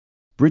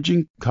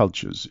Bridging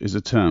cultures is a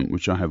term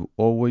which I have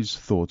always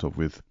thought of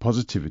with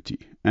positivity,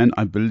 and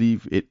I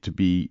believe it to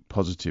be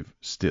positive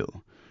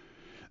still.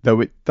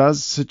 Though it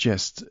does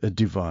suggest a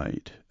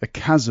divide, a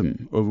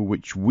chasm over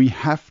which we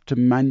have to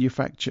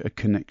manufacture a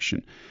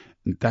connection.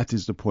 And that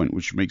is the point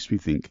which makes me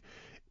think,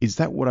 is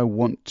that what I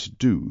want to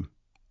do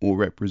or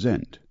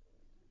represent?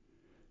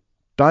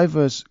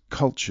 Diverse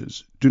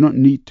cultures do not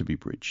need to be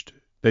bridged.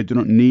 They do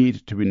not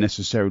need to be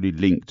necessarily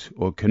linked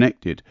or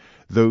connected,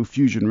 though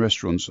fusion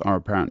restaurants are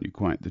apparently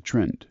quite the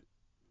trend.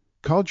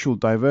 Cultural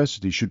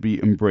diversity should be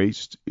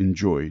embraced,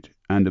 enjoyed,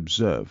 and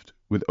observed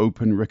with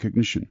open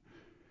recognition.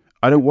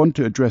 I don't want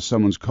to address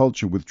someone's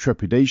culture with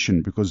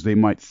trepidation because they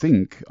might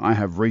think I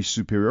have race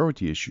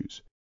superiority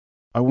issues.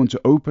 I want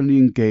to openly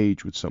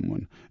engage with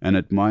someone and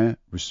admire,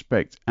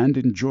 respect, and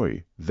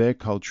enjoy their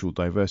cultural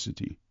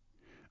diversity.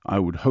 I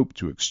would hope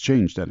to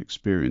exchange that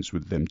experience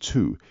with them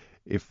too,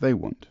 if they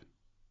want.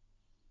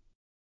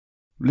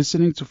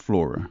 Listening to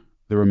Florah,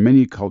 there are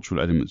many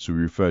cultural elements we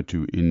refer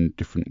to in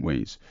different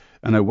ways,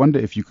 and I wonder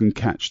if you can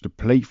catch the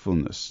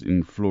playfulness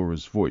in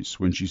Florah's voice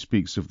when she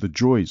speaks of the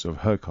joys of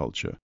her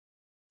culture,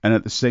 and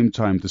at the same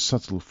time the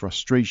subtle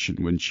frustration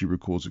when she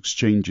recalls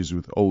exchanges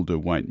with older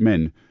white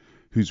men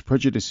whose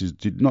prejudices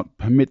did not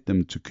permit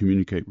them to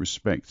communicate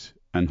respect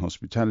and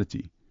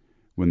hospitality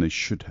when they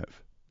should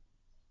have.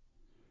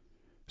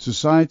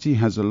 Society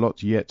has a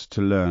lot yet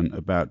to learn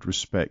about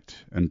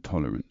respect and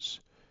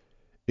tolerance.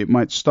 It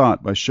might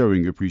start by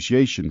showing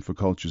appreciation for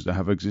cultures that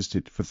have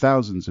existed for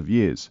thousands of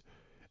years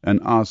and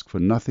ask for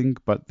nothing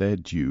but their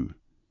due.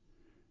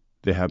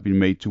 They have been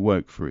made to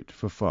work for it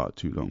for far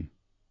too long.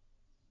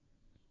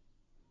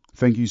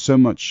 Thank you so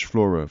much,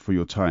 Florah, for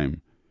your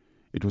time.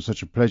 It was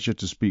such a pleasure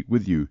to speak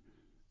with you,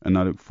 and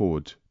I look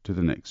forward to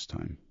the next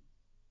time.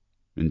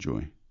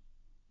 Enjoy.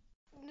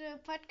 The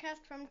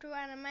podcast from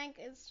Joanne and Mike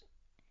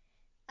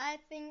I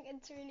think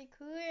it's really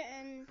cool,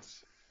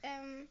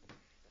 and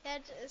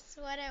that is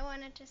what I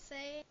wanted to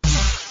say.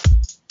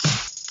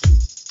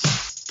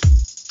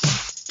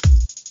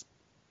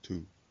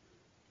 Two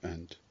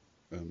and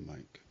a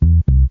mic.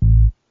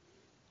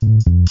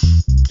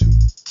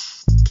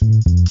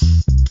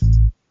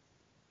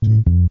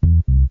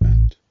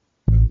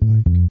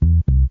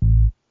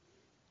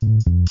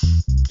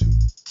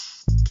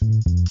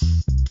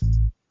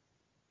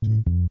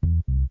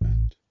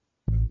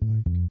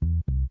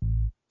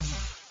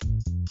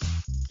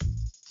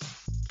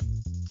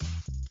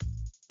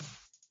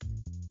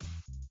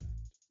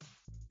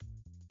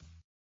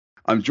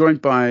 I'm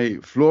joined by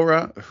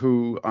Florah,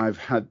 who I've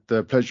had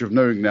the pleasure of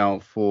knowing now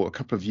for a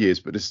couple of years,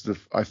 but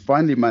I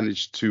finally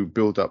managed to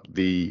build up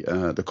the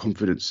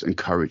confidence and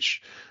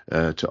courage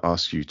to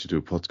ask you to do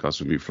a podcast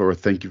with me. Florah,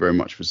 thank you very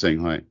much for saying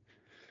hi.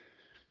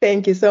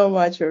 Thank you so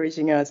much for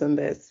reaching out on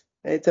this.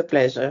 It's a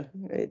pleasure.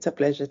 It's a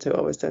pleasure to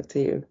always talk to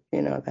you.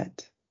 You know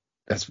that.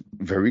 That's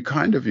very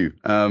kind of you.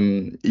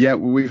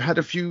 We've had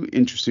a few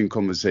interesting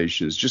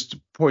conversations. Just to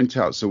point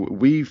out, so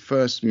we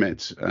first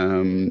met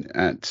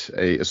at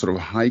a sort of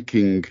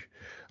hiking,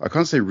 I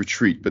can't say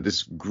retreat, but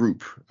this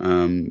group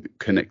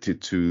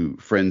connected to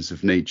Friends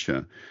of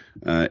Nature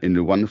in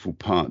a wonderful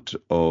part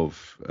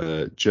of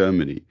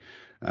Germany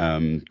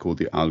called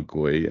the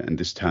Allgäu, and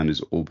this town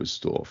is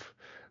Oberstdorf.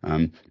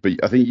 But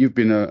I think you've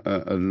been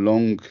a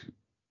long-term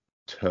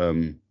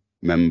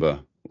member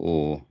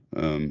or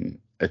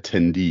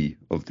attendee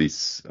of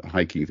this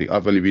hiking thing.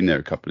 I've only been there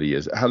a couple of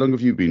years. How long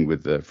have you been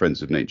with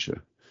Friends of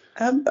Nature?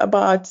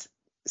 About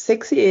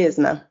 6 years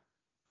now.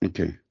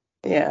 Okay.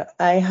 Yeah,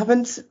 I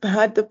haven't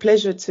had the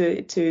pleasure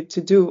to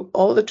do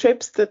all the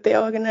trips that they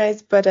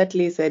organize, but at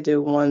least I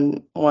do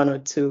one or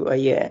two a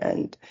year,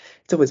 and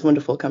it's always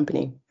wonderful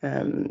company.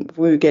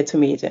 We get to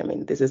meet. I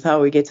mean, this is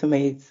how we get to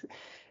meet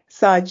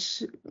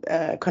such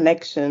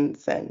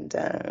connections, and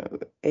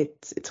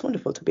it's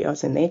wonderful to be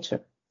out in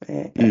nature.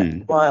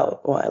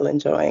 While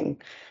enjoying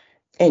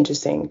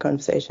interesting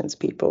conversations,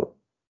 people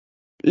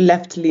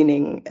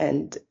left-leaning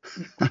and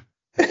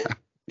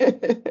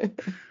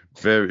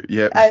very,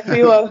 yeah. I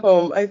feel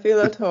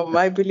at home.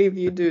 I believe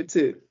you do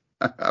too.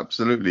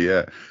 Absolutely,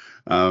 yeah.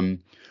 I'm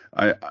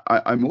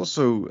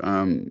also,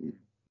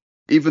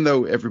 even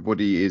though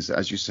everybody is,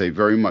 as you say,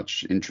 very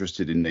much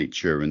interested in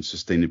nature and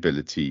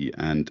sustainability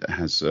and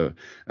has,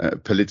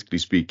 politically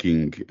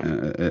speaking,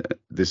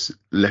 this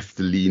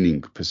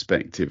left-leaning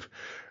perspective,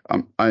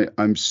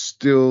 I'm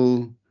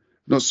still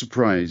not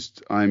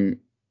surprised. I'm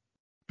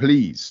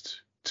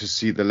pleased to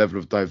see the level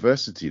of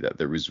diversity that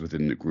there is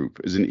within the group.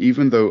 As in,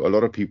 even though a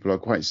lot of people are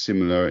quite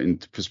similar in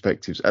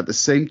perspectives, at the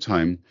same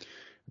time,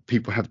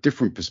 people have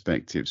different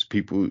perspectives.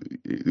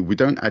 We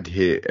don't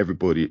adhere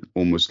everybody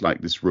almost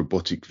like this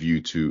robotic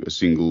view to a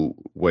single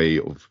way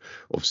of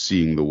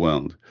seeing the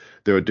world.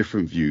 There are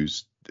different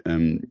views,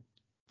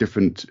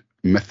 different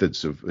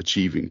methods of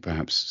achieving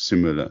perhaps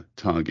similar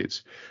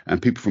targets,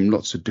 and people from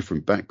lots of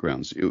different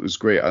backgrounds. It was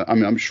great. I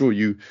mean, I'm sure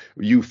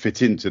you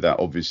fit into that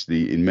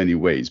obviously in many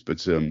ways,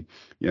 but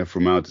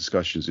from our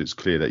discussions, it's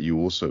clear that you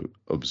also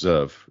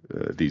observe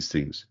these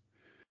things.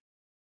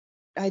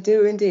 I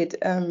do indeed.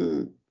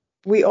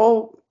 We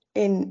all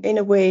in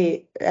a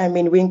way, I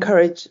mean, we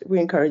encourage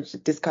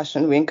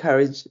discussion, we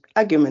encourage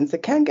arguments.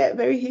 It can get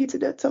very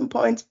heated at some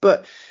points,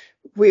 but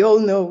we all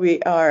know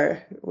we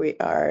are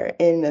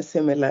in a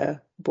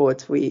similar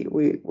boat. We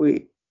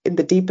in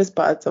the deepest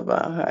parts of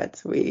our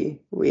hearts, we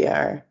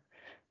are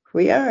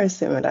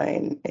similar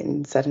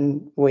in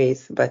certain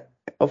ways, but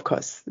of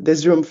course,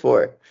 there's room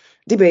for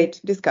debate,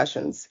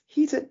 discussions,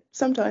 heated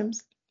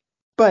sometimes,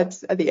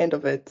 but at the end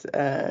of it,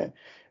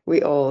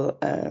 we all,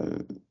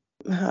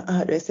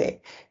 how do I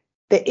say,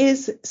 there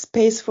is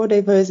space for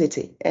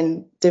diversity,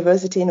 and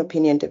diversity in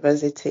opinion,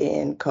 diversity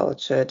in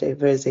culture,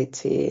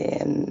 diversity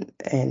in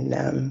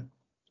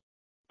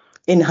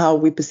how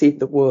we perceive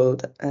the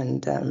world,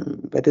 and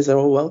but these are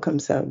all welcome.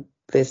 So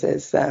this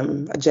is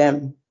a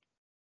gem.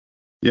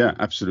 Yeah,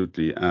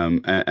 absolutely.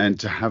 And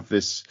to have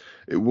this,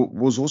 it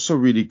was also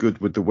really good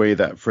with the way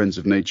that Friends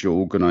of Nature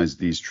organized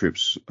these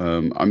trips.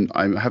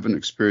 I haven't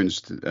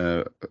experienced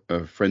a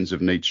Friends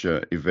of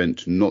Nature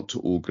event not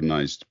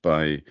organized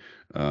by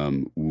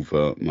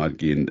Uwe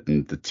Margi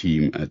and the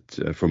team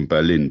at from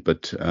Berlin,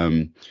 but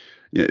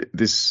yeah,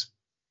 this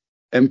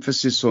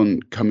emphasis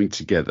on coming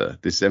together,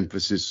 this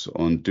emphasis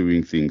on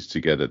doing things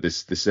together,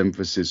 this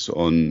emphasis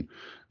on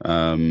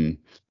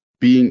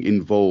being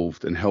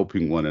involved and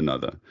helping one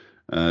another.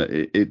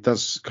 It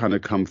does kind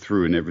of come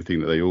through in everything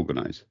that they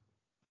organize.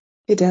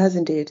 It does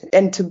indeed,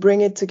 and to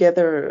bring it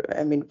together.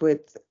 I mean,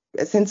 with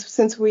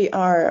since we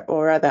are,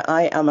 or rather,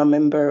 I am a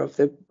member of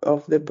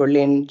the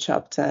Berlin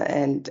chapter,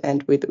 and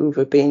with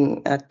Uwe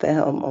being at the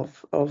helm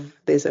of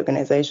these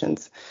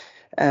organizations,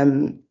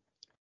 um,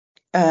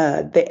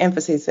 the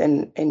emphasis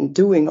in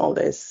doing all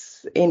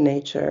this in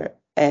nature,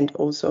 and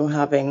also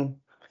having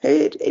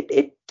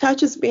it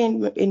touches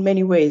me in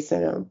many ways. You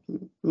know,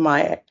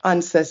 my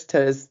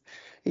ancestors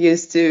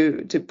used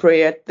to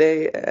pray at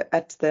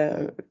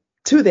the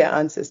to their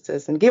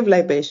ancestors and give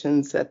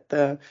libations at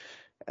the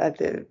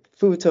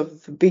foot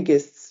of the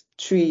biggest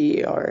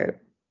tree, or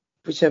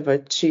whichever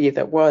tree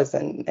that was,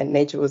 and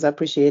nature was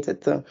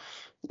appreciated. So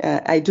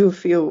I do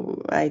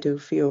feel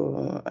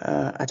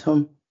at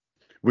home.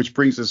 Which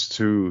brings us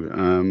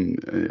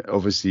to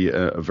obviously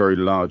a very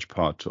large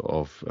part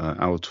of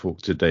our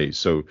talk today.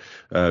 So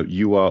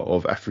you are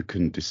of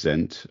African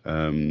descent.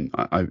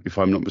 If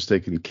I'm not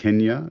mistaken,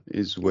 Kenya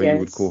is where you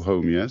would call Yes,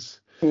 home,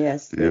 yes?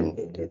 yes, Yeah.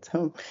 indeed, it's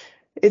home.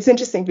 It's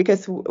interesting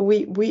because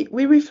we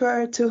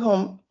refer to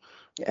home,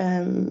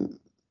 um,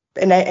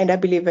 and I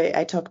believe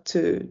I talk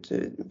to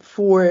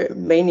for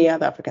many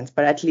other Africans,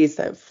 but at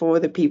least for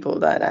the people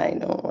that I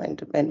know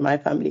and my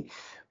family.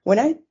 When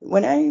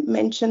I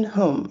mention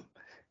home,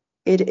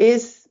 it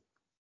is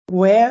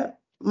where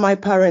my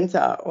parents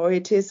are, or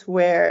it is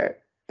where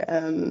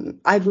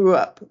I grew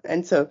up.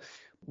 And so,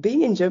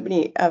 being in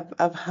Germany,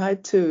 I've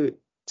had to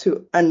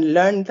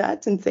unlearn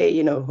that and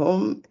say,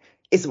 home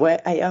is where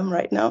I am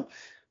right now,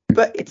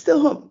 but it's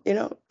still home.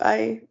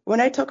 When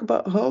I talk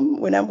about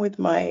home, when I'm with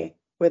my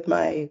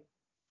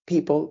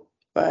people,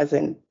 as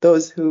in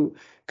those who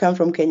come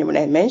from Kenya, when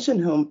I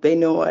mention home, they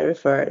know I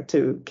refer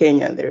to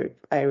Kenya.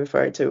 I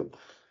refer to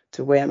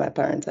where my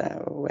parents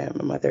are, or where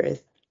my mother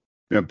is.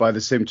 Yeah, by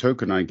the same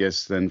token, I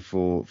guess then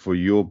for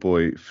your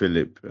boy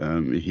Philip,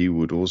 he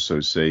would also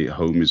say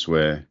home is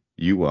where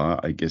you are.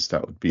 I guess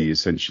that would be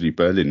essentially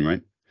Berlin,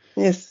 right?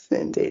 Yes,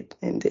 indeed,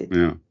 indeed.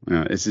 Yeah,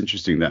 yeah, it's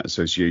interesting, that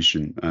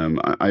association.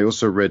 I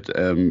also read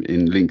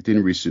in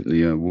LinkedIn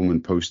recently, a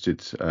woman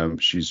posted,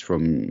 she's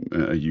from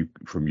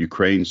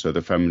Ukraine, so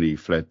the family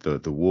fled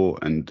the war,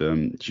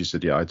 and she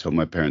said, yeah, I told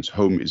my parents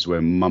home is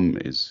where mum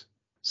is.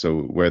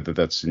 So whether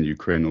that's in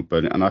Ukraine or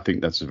Berlin, and I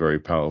think that's a very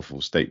powerful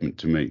statement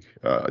to make.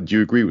 Do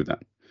you agree with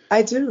that?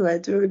 I do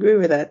agree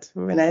with that.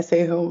 When I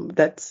say home,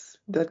 that's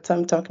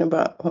I'm talking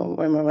about home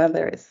where my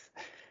mother is.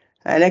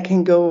 And I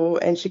can go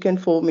and she can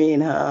fold me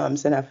in her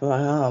arms and I feel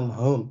like, oh, I'm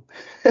home.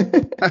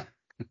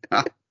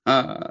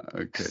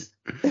 Okay.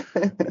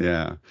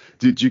 Yeah.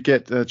 Did you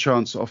get a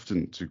chance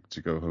often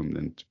to go home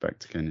then back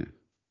to Kenya?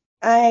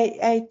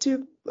 I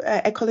do.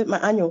 I call it my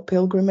annual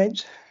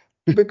pilgrimage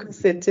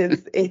because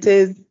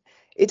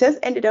it has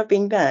ended up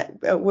being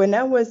that. When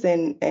I was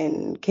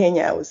in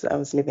Kenya, I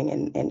was living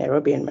in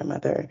Nairobi, and my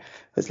mother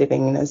was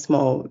living in a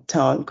small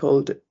town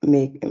called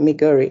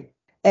Migori,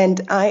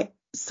 and I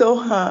saw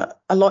her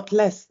a lot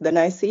less than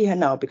I see her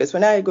now, because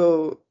when I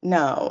go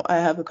now, I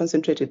have a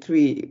concentrated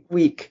 3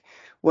 week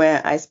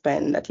where I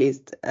spend at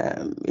least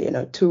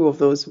 2 of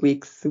those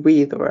weeks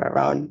with or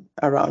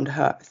around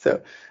her.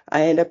 So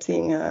I end up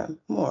seeing her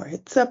more.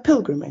 It's a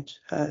pilgrimage,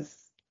 as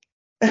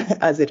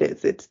it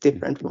is. It's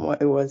different from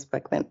what it was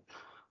back then.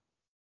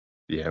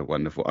 Yeah,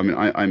 wonderful. I mean,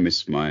 I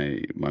miss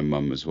my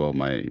mum as well,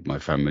 my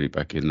family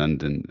back in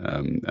London,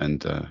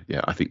 and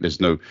yeah, I think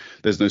there's no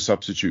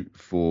substitute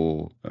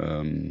for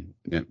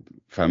yeah,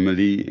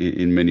 family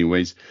in many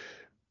ways.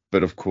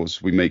 But of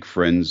course, we make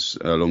friends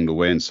along the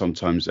way, and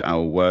sometimes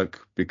our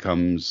work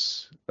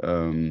becomes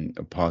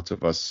a part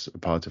of us, a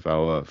part of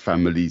our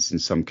families in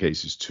some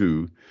cases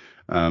too.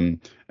 And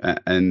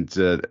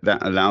that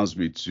allows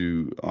me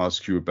to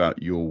ask you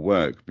about your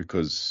work,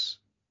 because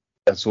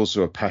that's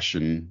also a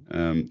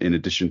passion, in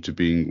addition to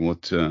being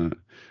what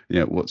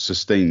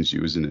sustains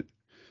you, isn't it?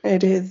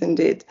 It is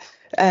indeed.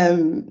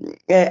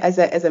 As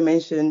I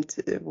mentioned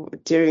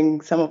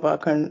during some of our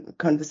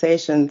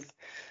conversations,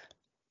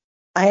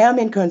 I am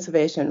in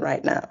conservation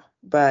right now,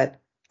 but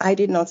I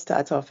did not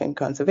start off in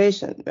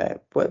conservation.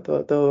 But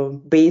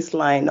the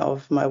baseline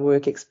of my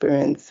work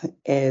experience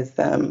is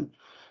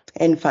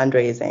in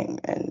fundraising,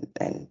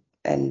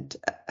 and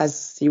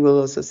as you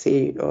will also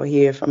see or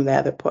hear from the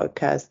other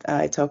podcast,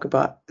 I talk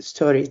about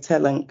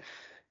storytelling,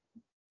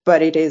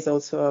 but it is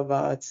also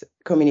about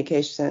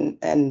communication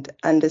and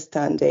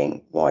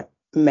understanding what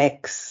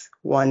makes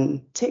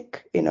one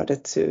tick in order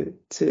to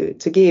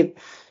give.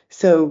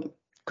 So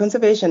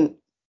conservation,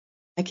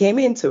 I came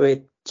into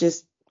it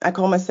I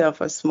call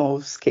myself a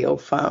small scale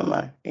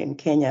farmer in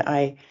Kenya.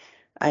 I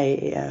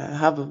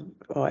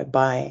I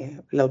buy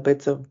little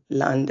bits of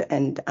land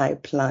and I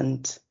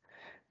plant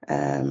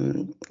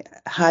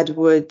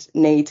hardwood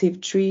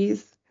native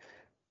trees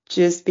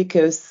just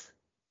because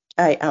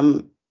I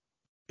am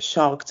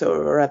shocked,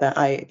 or rather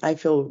I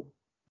feel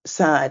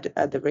sad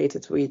at the rate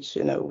at which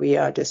we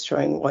are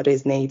destroying what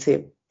is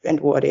native and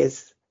what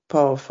is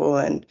powerful,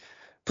 and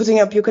putting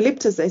up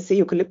eucalyptus. I see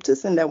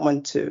eucalyptus and I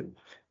want to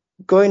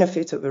go in a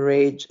fit of a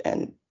rage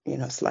and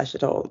slash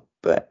it all,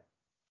 but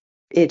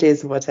it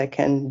is what I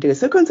can do.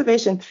 So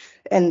conservation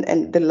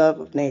and the love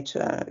of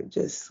nature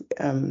just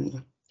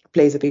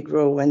plays a big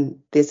role, and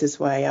this is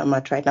where I am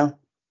at right now.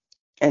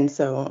 And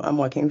so I'm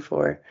working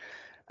for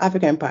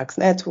African Parks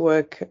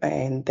Network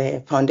and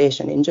the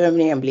foundation in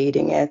Germany. I'm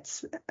leading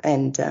it,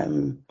 and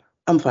I'm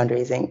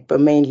fundraising, but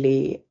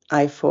mainly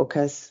I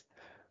focus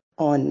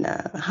on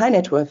high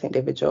net worth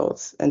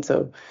individuals. And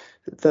so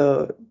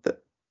the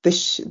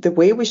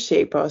way we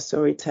shape our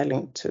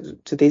storytelling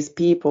to these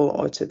people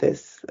or to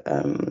this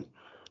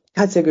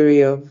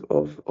category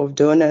of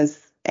donors,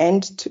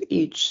 and to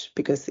each,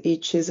 because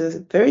each is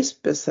a very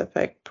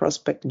specific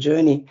prospect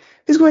journey,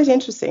 is quite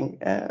interesting.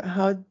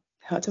 How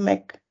to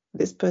make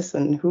this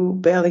person who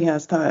barely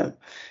has time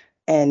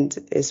and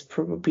is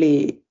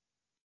probably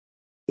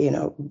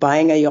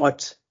buying a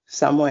yacht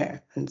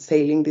somewhere and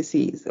sailing the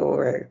seas,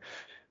 or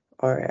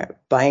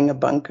buying a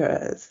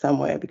bunker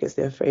somewhere because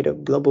they're afraid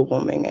of global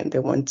warming and they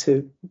want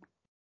to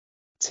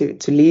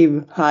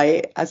live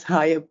high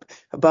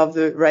above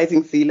the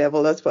rising sea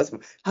level as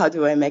possible. How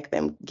do I make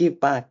them give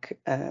back,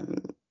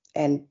 and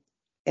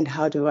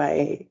how do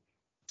I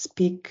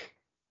speak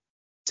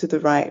to the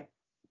right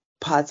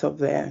parts of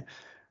their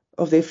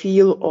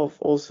field of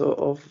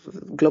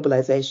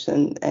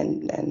globalization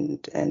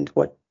and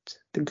what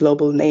the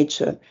global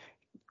nature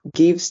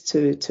gives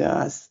to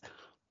us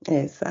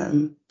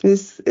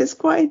is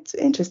quite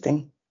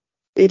interesting.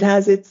 It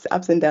has its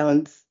ups and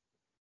downs,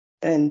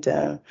 and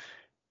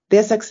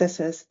their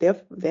successes.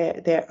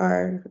 There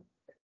are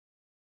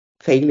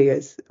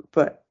failures,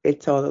 but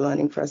it's all a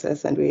learning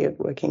process, and we are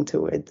working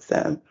towards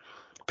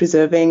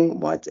preserving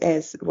what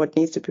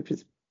needs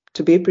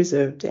to be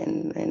preserved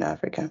in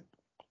Africa.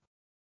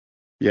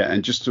 Yeah,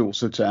 and just to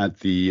add,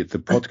 the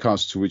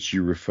podcast to which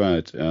you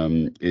referred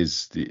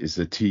is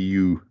the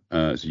TU,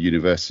 the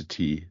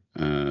university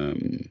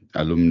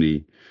alumni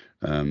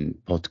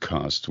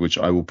podcast, which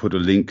I will put a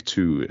link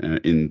to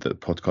in the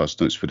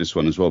podcast notes for this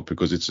one as well,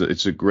 because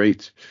it's a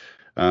great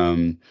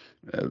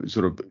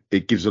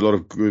it gives a lot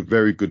of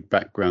very good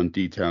background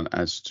detail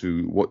as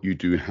to what you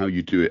do, how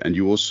you do it, and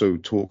you also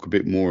talk a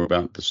bit more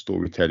about the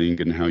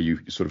storytelling and how you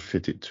sort of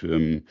fit it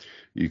to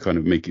you kind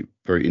of make it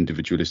very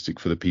individualistic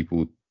for the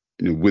people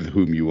with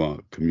whom you are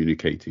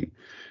communicating,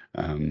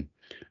 and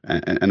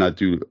I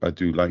do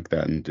like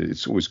that, and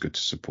it's always good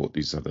to support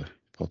these other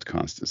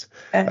podcasters.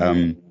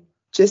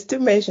 Just to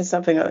mention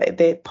something,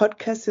 the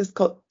podcast is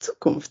called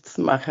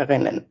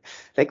Zukunftsmacherinnen,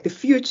 like the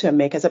future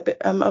makers.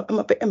 I'm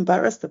a bit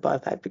embarrassed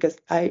about that, because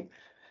I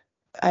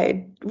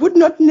would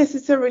not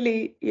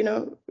necessarily,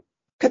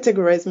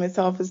 categorize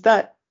myself as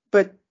that,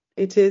 but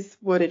it is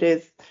what it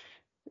is.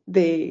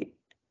 We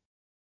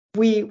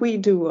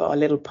do our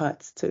little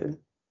parts to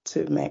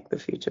make the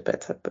future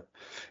better, but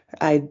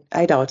I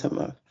doubt I'm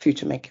a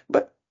future maker,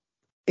 but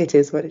it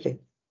is what it is.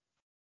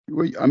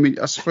 Well, I mean,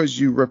 I suppose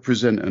you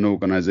represent an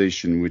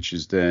organization which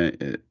is there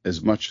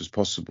as much as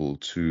possible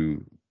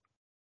to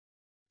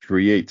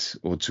create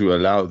or to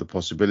allow the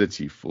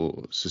possibility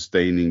for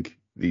sustaining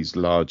these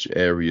large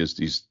areas,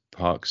 these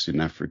parks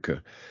in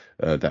Africa,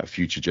 that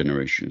future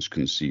generations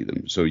can see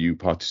them. So you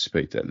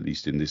participate at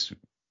least in this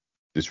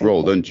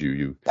role, don't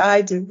you?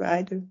 I do.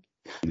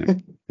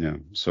 Yeah.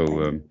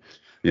 So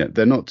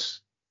they're not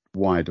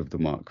wide of the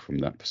mark from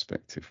that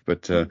perspective,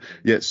 but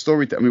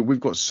story. I mean, we've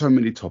got so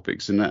many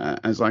topics, and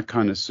as I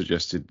kind of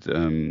suggested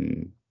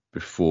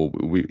before,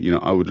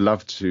 I would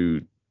love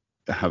to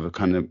have a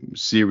kind of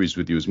series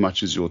with you as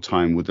much as your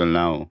time would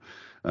allow,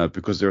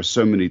 because there are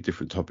so many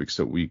different topics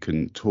that we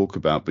can talk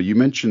about. But you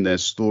mentioned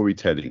there's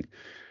storytelling.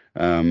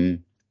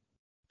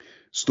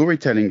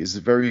 Storytelling is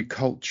a very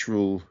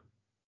culturally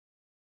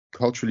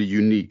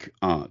unique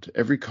art.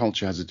 Every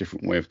culture has a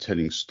different way of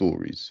telling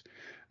stories.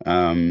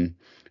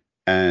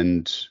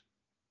 And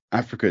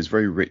Africa is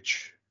very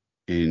rich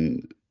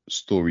in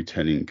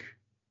storytelling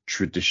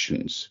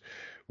traditions,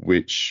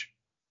 which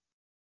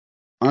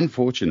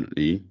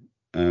unfortunately,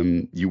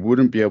 you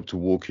wouldn't be able to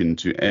walk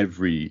into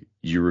every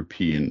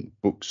European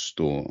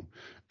bookstore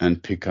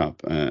and pick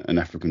up an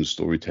African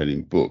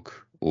storytelling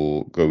book,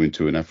 or go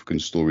into an African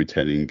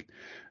storytelling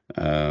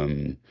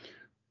um,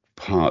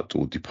 part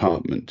or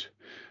department.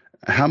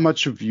 How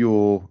much of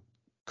your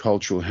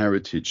cultural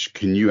heritage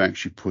can you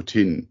actually put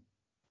in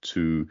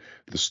to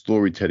the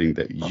storytelling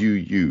that you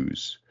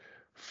use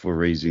for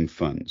raising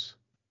funds?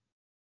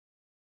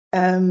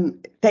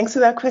 Thanks for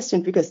that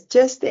question, because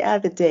just the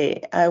other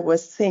day I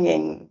was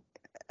singing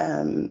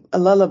a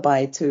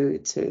lullaby to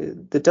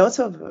the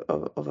daughter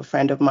of a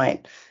friend of mine,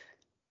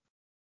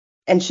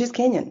 and she's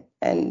Kenyan.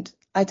 And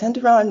I turned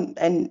around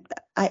and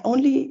I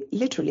only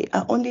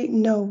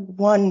know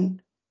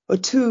one or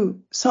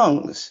two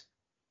songs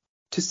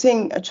to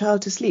sing a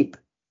child to sleep.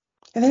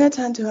 And then I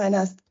turned to her and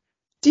asked,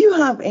 "Do you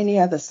have any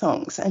other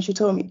songs?" And she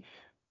told me,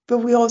 "But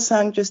we all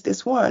sang just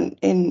this one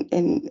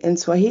in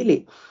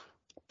Swahili."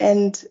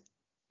 And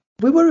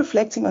we were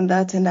reflecting on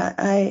that, and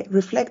I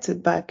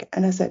reflected back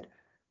and I said,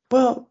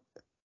 well,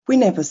 we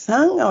never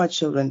sang our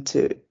children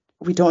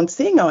we don't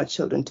sing our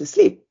children to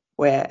sleep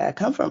where I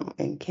come from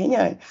in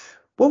Kenya.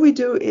 What we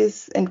do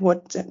is, and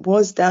what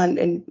was done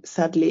and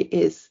sadly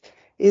is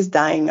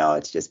dying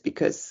out, just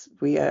because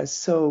we are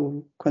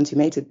so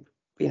consummated,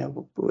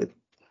 with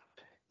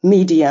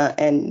media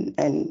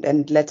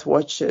and let's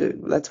watch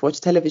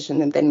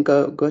television and then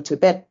go to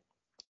bed.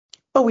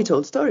 But we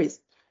told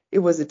stories. It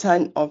was a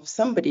turn of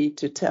somebody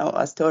to tell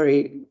a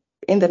story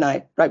in the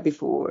night right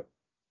before,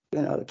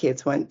 the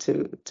kids went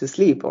to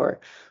sleep, or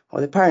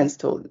the parents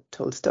told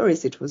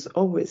stories. It was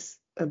always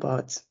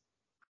about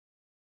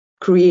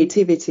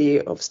creativity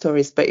of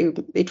stories, but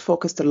it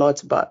focused a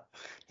lot about,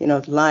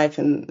 life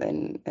and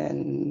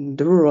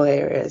the rural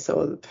areas,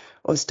 or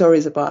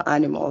stories about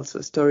animals,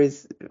 or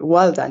stories,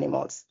 wild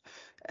animals.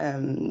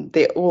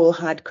 They all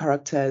had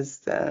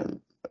characters,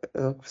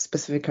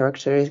 specific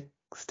characteristics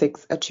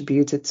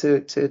attributed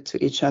to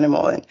each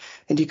animal,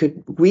 and you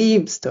could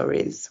weave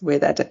stories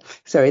with that.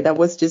 Sorry, that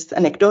was just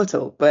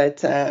anecdotal,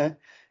 but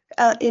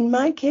in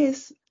my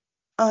case,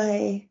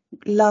 I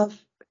love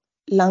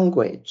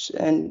language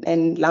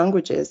and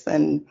languages,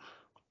 and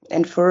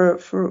for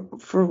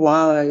a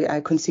while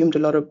I consumed a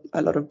lot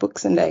of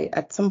books, and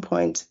at some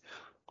point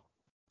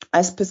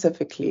I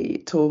specifically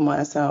told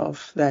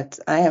myself that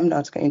I am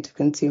not going to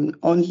consume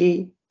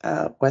only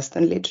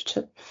Western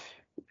literature.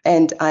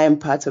 And I am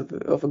part of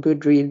a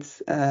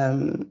Goodreads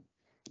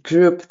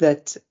group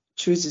that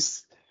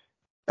chooses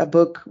a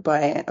book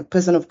by a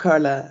person of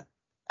color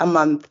a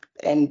month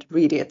and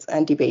read it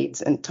and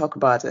debate and talk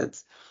about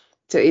it.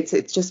 So it's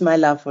just my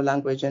love for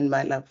language and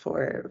my love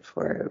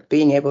for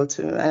being able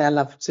to, and I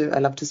love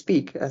to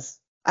speak, as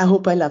I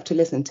hope I love to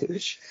listen to.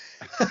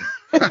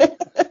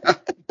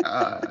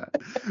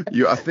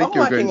 I think I'm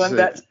you're going working to on say.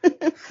 that.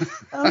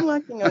 I'm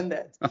working on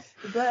that.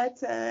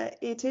 But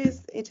it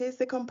is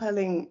the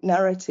compelling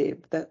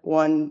narrative that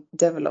one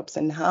develops,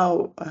 and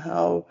how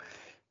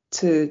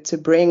to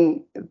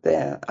bring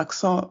the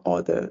accent,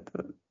 or the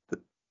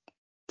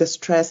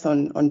stress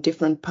on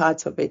different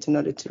parts of it in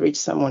order to reach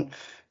someone.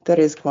 That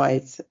is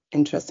quite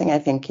interesting. I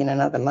think in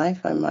another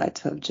life I might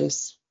have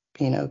just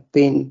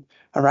been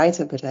a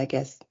writer, but I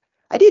guess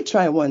I did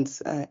try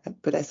once,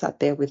 but I sat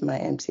there with my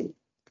empty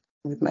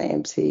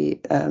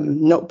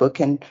notebook,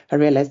 and I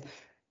realized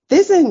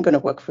this isn't going to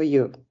work for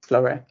you,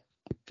 Flora.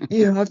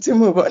 You have to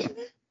move on.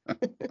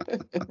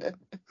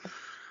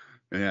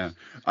 Yeah,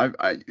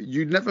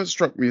 you never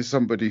struck me as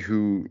somebody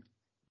who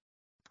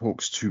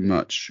talks too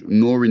much,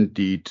 nor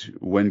indeed,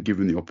 when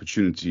given the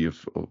opportunity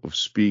of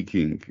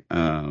speaking,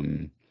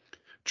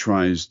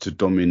 tries to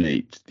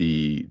dominate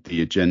the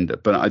agenda.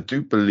 But I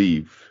do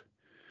believe,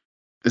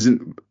 as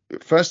in,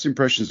 first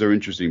impressions are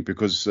interesting,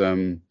 because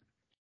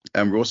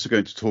and we're also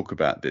going to talk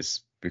about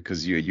this,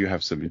 because you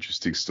have some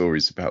interesting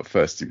stories about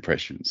first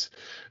impressions,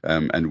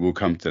 and we'll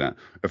come to that.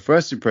 A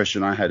first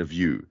impression I had of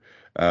you,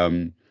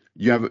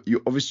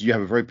 you obviously you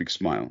have a very big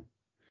smile,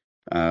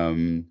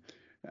 um,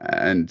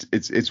 and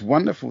it's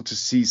wonderful to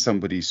see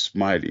somebody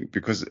smiling,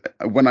 because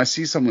when I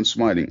see someone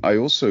smiling, I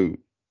also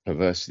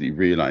perversely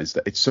realize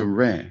that it's so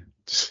rare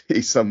to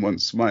see someone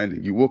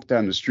smiling. You walk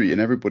down the street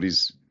and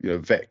everybody's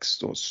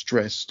vexed or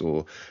stressed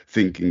or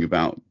thinking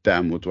about,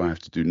 damn, what do I have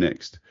to do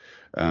next?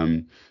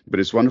 But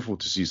it's wonderful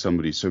to see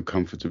somebody so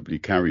comfortably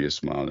carry a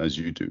smile as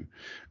you do.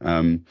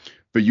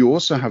 But you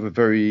also have a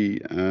very,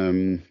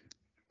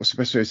 what's the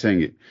best way of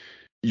saying it?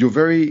 You're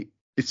very,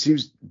 it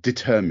seems,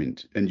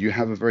 determined, and you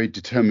have a very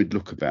determined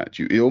look about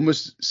you. It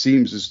almost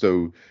seems as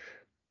though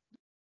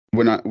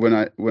when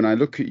I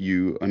look at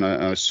you and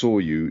I saw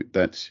you,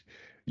 that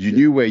you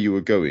knew where you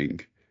were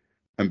going,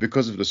 and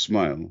because of the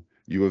smile,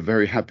 you were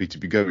very happy to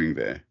be going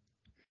there.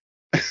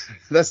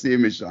 That's the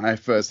image that I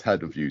first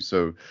had of you.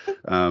 So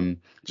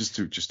just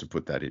to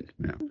put that in.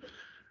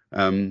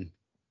 Yeah.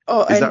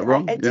 Oh, Is and that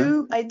wrong?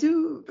 Yeah. I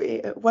do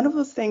one of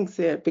those things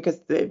because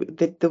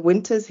the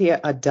winters here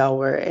are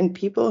dour and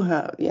people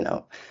have,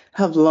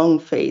 have long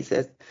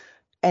faces.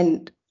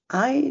 And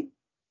I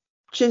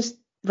just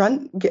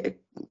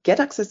get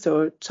access to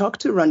or talk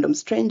to random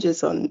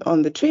strangers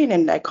on the train,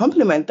 and I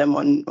compliment them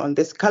on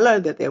this color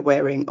that they're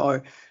wearing,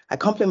 or I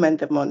compliment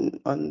them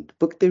on the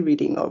book they're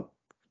reading,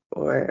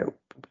 or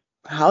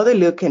how they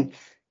look, and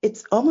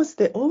it's almost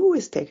they're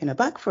always taken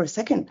aback for a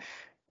second.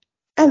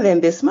 And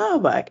then they smile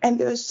back and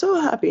they're so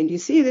happy. And you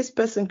see this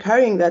person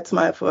carrying that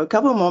smile for a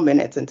couple more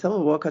minutes until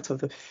we walk out of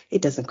the.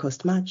 It doesn't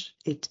cost much.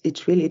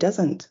 It really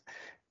doesn't.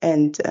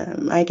 And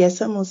I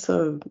guess I'm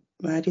also,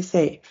 how do you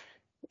say,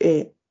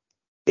 uh,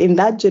 in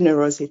that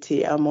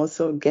generosity, I'm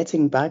also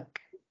getting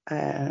back.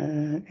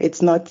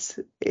 It's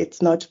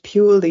not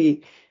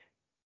purely,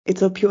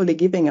 it's not purely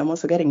giving. I'm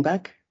also getting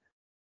back.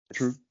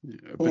 True. Yeah,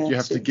 but Yeah, you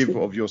have to give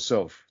of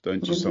yourself,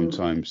 don't you,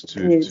 sometimes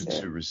yes,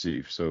 to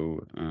receive.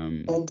 So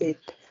indeed.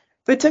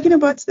 But talking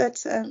about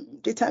that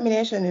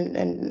determination,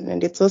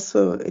 and it's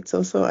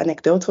also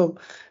anecdotal.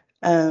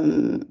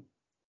 Um,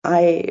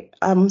 I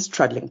am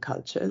straddling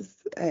cultures,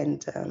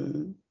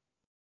 and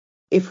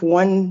if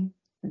one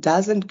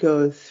doesn't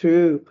go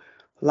through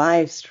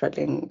life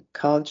straddling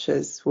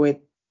cultures with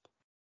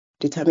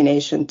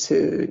determination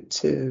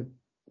to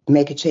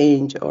make a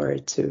change, or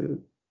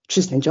to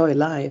just enjoy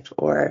life,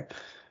 or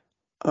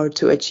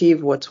to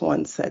achieve what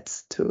one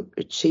sets to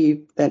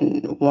achieve,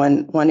 then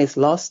one is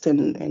lost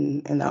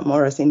in that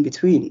morass in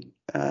between.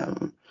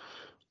 And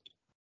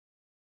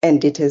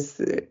it's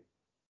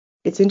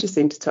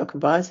interesting to talk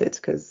about it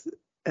because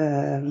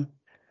there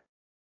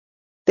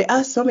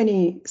are so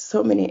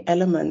many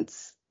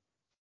elements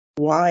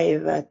why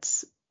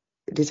that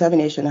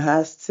determination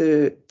has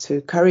to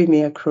carry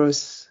me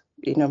across,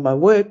 my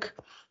work,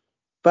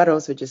 but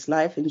also just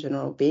life in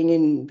general. Being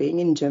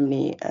in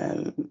Germany,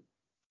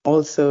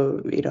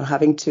 also,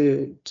 having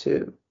to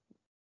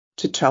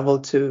travel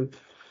to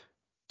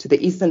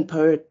the eastern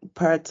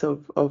parts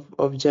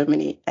of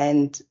Germany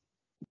and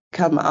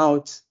come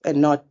out and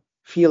not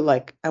feel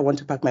like I want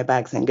to pack my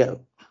bags and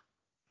go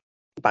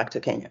back to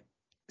Kenya.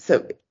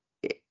 So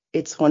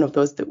it's one of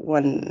those that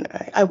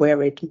I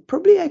wear it.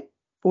 Probably I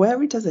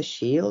wear it as a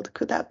shield.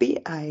 Could that be?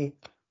 I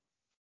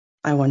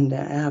wonder.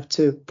 I have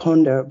to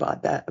ponder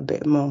about that a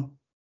bit more.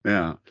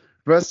 yeah.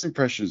 First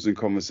impressions and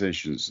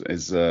conversations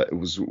is it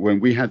was when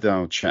we had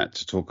our chat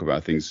to talk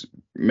about things.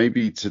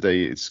 Maybe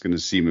today it's going to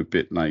seem a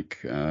bit like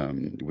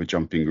we're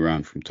jumping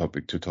around from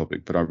topic to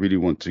topic, but I really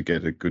want to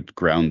get a good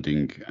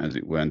grounding, as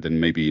it were, and then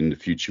maybe in the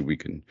future we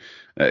can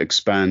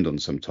expand on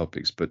some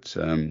topics. But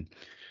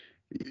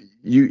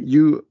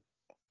you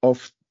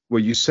off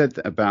well, you said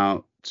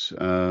about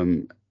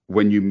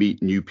when you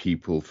meet new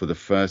people for the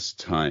first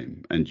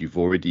time and you've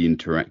already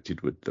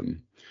interacted with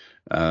them.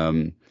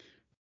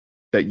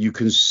 That you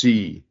can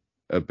see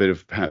a bit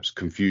of perhaps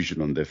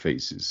confusion on their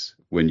faces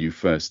when you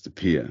first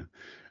appear.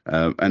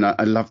 And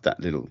I love that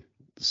little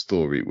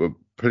story. Well,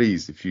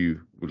 please, if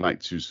you would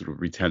like to sort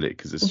of retell it,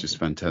 because it's just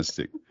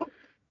fantastic.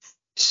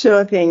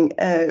 Sure thing,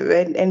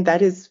 and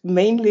that is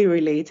mainly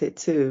related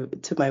to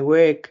my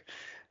work.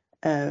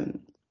 So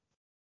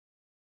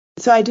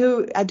I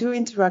do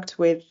interact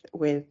with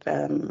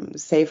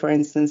say, for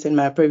instance, in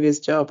my previous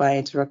job, I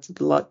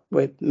interacted a lot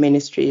with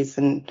ministries,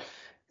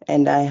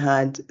 and I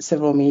had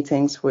several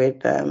meetings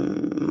with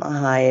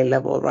high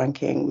level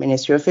ranking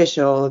ministry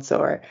officials,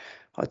 or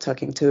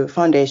talking to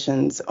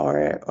foundations,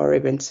 or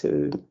even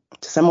to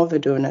some of the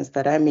donors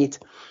that I meet.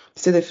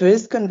 So the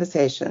first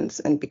conversations,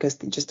 and because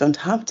they just don't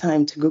have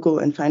time to Google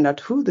and find out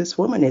who this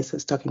woman is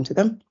who's talking to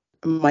them.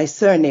 My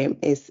surname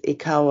is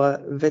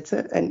Ikawa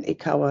Witte, and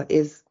Ikawa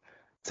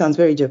sounds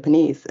very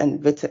Japanese,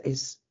 and Witte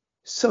is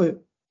so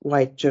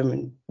white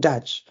German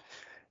Dutch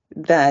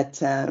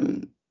that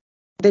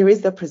there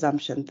is the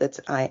presumption that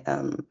I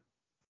am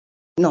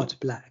not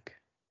black.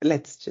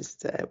 Let's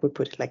just we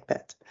put it like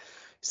that.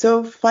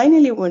 So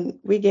finally, when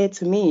we get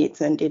to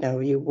meet, and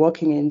you're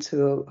walking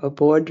into a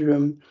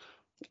boardroom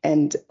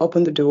and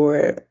open the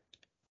door,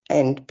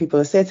 and people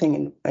are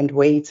sitting and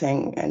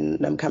waiting,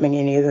 and I'm coming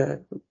in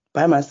either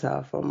by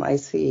myself or my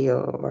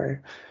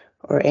CEO,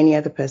 or any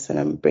other person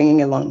I'm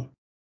bringing along.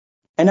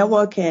 And I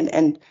walk in,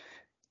 and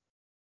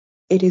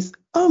it is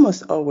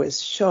almost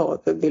always sure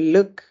that they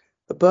look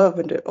above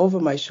and over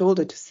my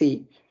shoulder to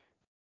see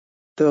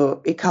the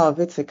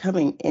Ikawavitsa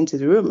coming into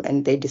the room,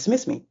 and they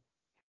dismiss me.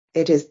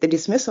 The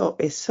dismissal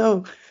is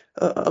so,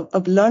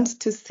 I've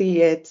learned to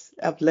see it,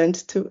 I've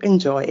learned to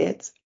enjoy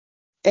it.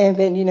 And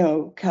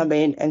then, come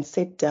in and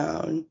sit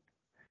down.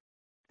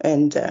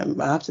 And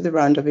after the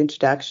round of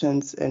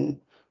introductions,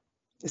 and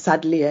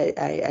sadly,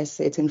 I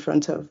sit in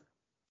front of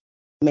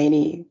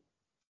many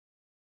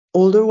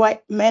older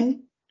white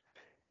men,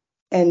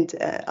 and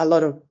a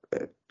lot of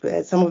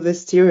some of the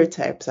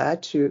stereotypes are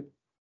true.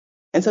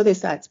 And so they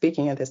start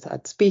speaking, and they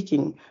start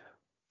speaking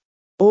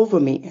over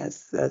me,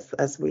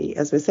 as we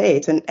say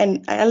it,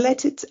 and I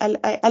let it.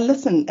 I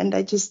listen, and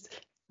I just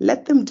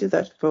let them do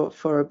that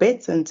for a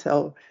bit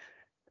until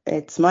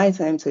it's my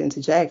time to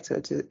interject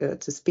or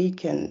to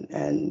speak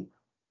and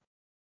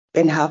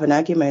have an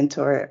argument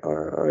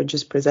or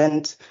just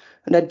present.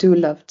 And I do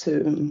love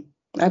to.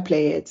 I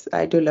play it.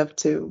 I do love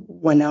to,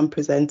 when I'm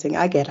presenting,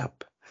 I get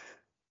up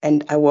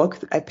and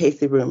I pace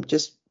the room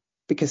just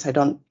because I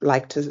don't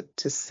like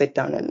to sit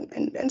down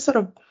and sort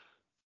of,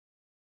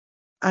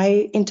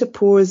 I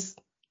interpose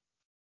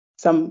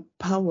some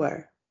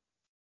power,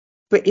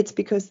 but it's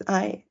because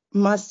I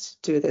must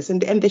do this.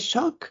 And the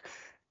shock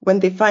when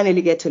they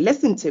finally get to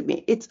listen to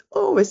me, it's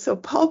always so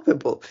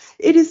palpable.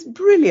 It is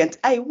brilliant.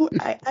 I'm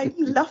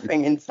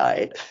laughing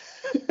inside.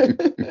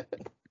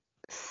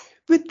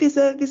 But these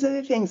are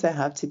the things I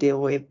have to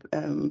deal with.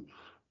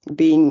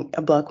 Being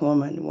a Black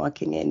woman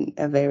working in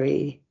a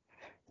very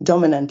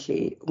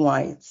dominantly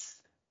white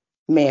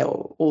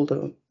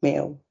older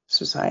male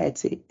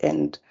society,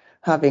 and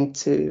having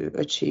to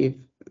achieve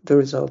the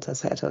result I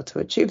set out to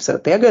achieve. So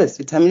there goes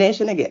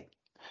determination again.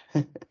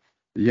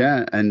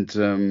 Yeah,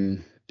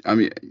 and I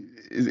mean,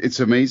 it's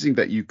amazing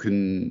that you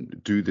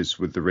can do this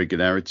with the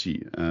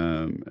regularity,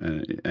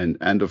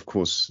 and of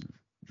course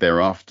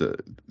thereafter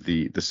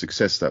the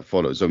success that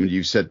follows. I mean,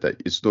 you said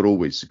that it's not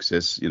always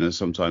success.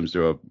 Sometimes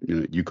there are,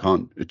 you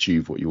can't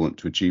achieve what you want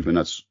to achieve, and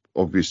that's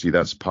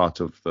part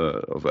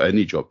of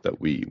any job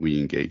that we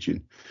engage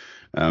in.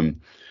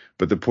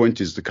 But the point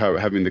is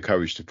having the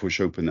courage to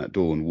push open that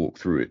door and walk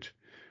through it,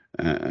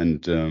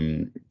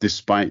 and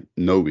despite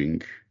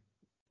knowing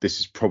this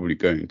is probably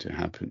going to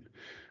happen.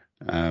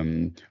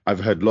 I've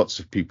heard lots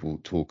of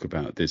people talk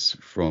about this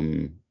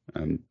from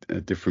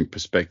a different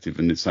perspective,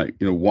 and it's like,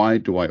 why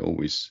do I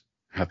always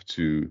have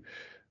to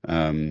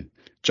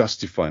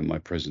justify my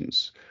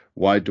presence?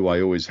 Why do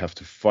I always have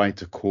to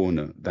fight a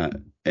corner that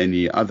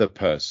any other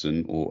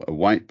person or a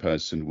white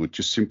person would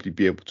just simply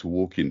be able to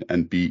walk in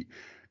and be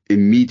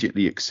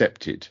immediately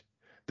accepted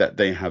that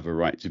they have a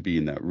right to be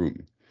in that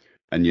room?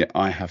 And yet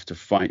I have to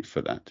fight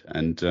for that.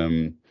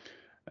 And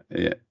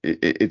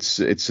it's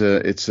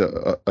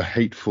a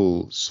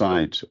hateful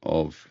side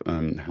of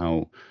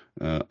how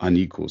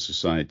unequal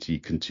society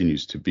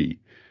continues to be.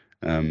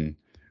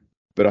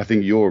 But I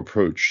think your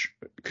approach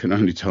can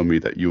only tell me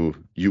that you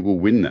will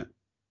win that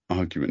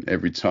argument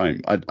every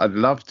time. I'd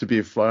love to be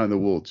a fly on the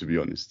wall, to be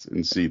honest,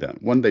 and see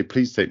that. One day,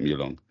 please take me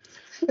along.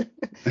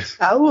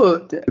 I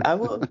will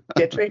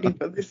get ready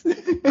for this.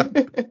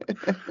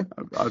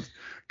 I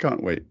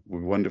can't wait.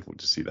 We're wonderful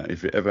to see that.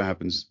 If it ever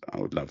happens, I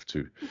would love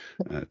to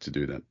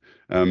do that.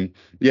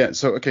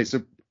 So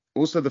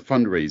also the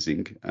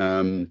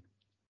fundraising.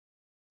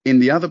 In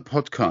the other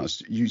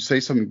podcast, you say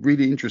something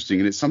really interesting,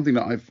 and it's something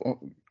that I've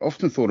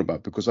often thought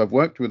about because I've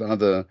worked with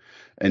other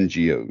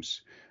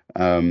NGOs,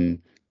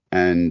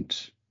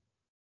 and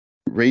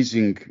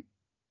raising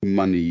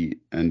money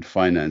and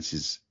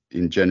finances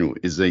in general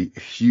is a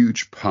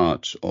huge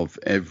part of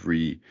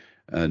every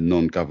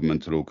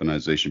non-governmental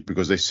organization,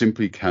 because they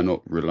simply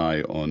cannot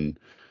rely on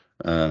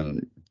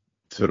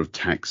sort of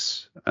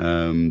tax,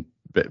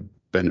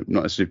 not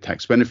necessarily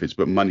tax benefits,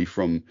 but money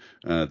from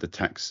the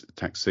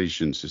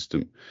taxation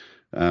system.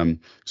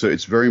 So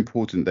it's very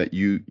important that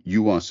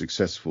you are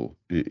successful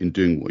in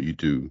doing what you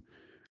do,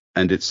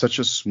 and it's such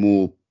a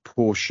small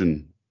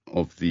portion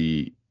of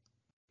the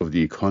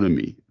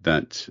economy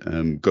that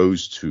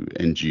goes to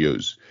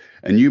NGOs.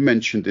 And you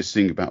mentioned this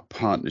thing about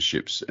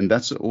partnerships, and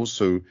that's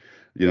also,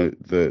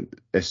 the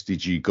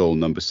SDG goal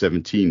number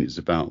 17 is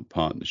about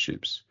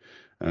partnerships.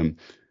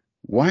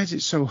 Why is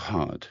it so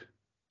hard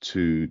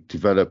to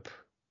develop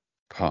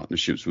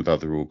partnerships with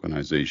other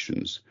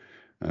organizations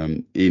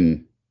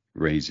in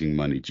raising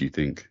money, do you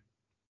think?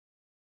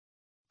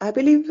 I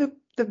believe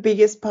the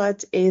biggest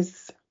part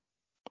is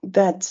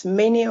that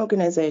many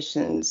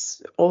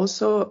organizations,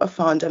 also a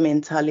founder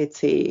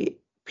mentality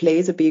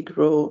plays a big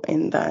role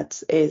in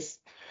that, is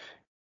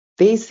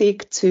they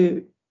seek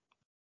to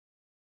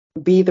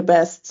be the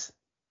best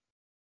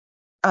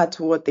at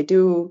what they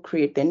do,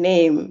 create their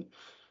name,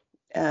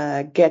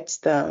 get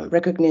the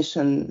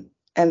recognition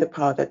and the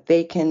power that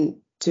they can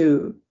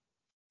do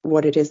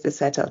what it is they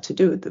set out to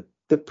do.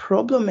 The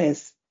problem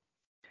is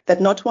that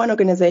not one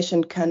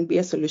organization can be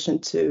a solution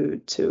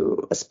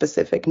to a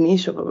specific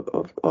niche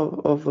of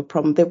a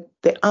problem.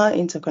 There are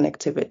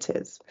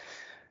interconnectivities.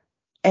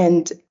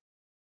 And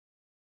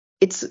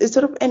it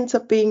sort of ends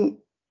up being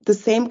the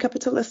same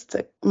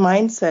capitalistic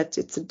mindset.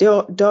 It's a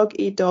dog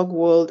eat dog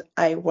world.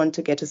 I want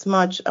to get as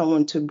much. I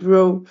want to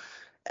grow.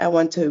 I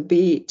want to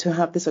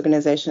have this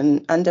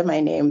organization under my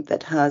name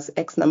that has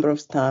X number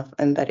of staff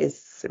and that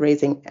is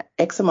raising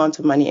X amount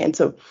of money. And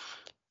so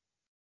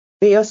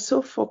they are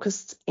so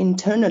focused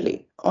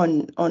internally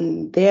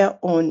on their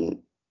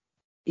own,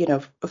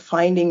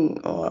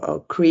 finding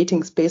or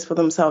creating space for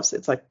themselves.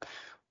 It's like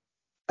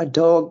a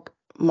dog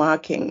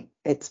marking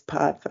its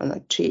path on a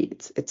tree.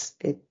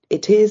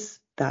 It is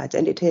that,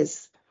 and it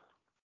is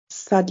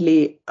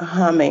sadly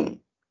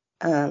harming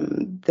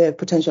the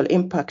potential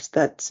impact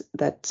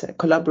that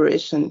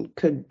collaboration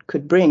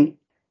could bring.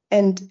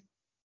 And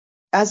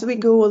as we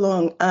go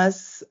along,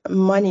 as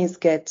monies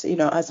get,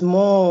 as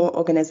more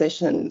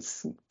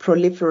organizations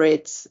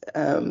proliferate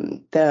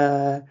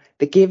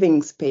the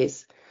giving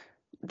space,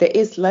 there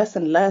is less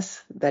and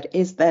less that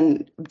is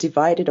then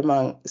divided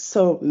among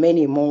so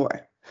many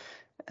more.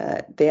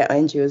 There are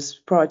NGOs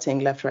sprouting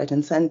left, right,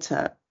 and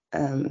center.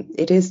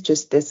 It is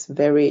just this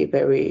very,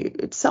 very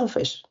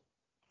selfish.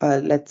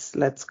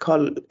 Let's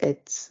call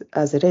it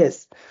as it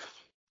is.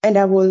 And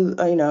I will,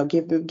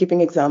 giving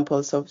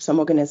examples of some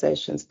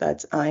organizations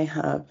that I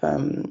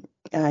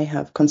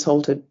have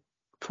consulted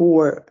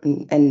for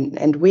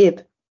and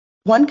with.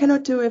 One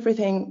cannot do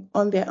everything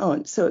on their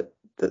own. So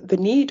the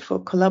need for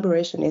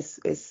collaboration is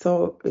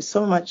so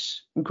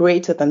much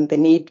greater than the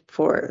need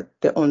for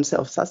their own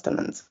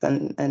self-sustenance,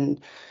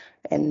 and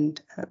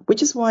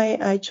which is why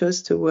I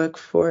chose to work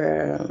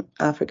for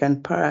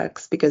African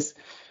Parks, because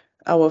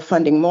our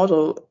funding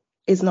model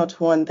is not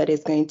one that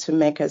is going to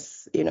make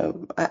us,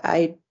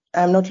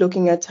 I'm not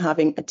looking at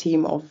having a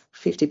team of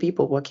 50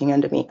 people working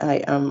under me. I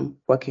am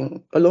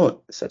working alone,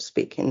 so to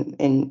speak,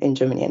 in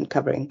Germany, and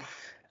covering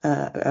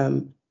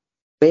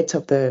bit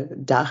of the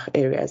DACH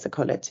area, as I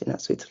call it,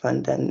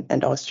 Switzerland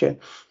and Austria.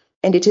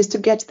 And it is to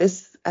get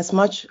this, as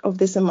much of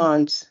this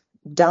amount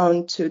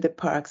down to the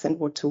parks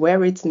and to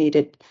where it's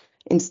needed,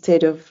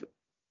 instead of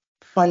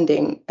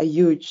funding a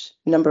huge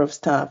number of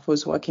staff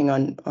who's working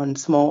on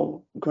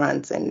small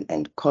grants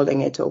and calling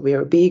it, oh,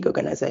 we're a big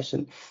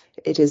organization.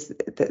 It is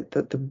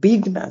the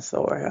bigness,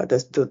 or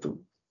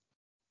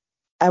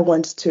I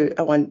want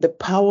the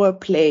power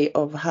play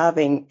of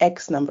having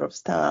X number of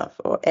staff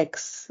or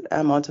X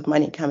amount of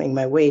money coming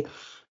my way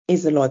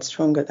is a lot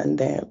stronger than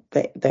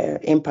the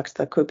impact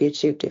that could be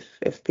achieved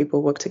if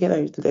people work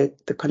together. The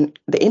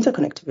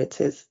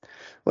interconnectivities,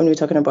 when we're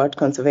talking about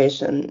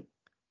conservation,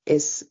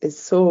 is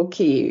so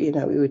key.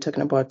 We were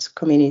talking about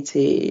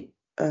community,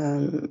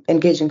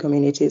 engaging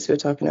communities. We're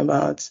talking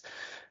about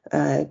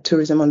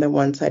tourism on the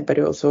one side, but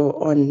also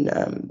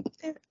on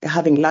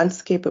having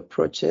landscape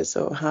approaches,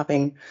 or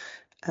having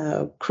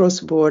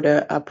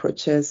cross-border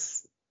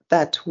approaches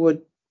that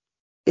would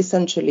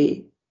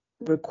essentially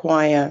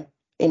require,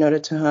 in order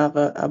to have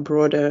a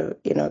broader,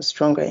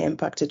 stronger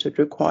impact, it would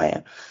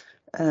require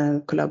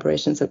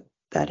collaborations.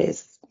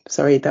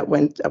 So I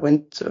went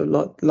a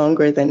lot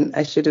longer than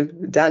I should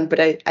have done, but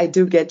I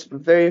do get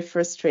very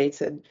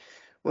frustrated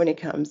when it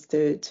comes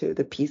to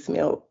the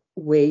piecemeal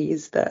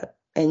ways that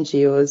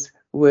NGOs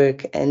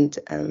work, and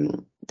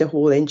the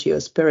whole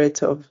NGO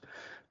spirit of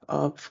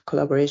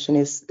collaboration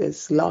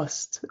is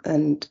lost.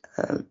 And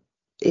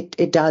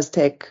it does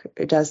take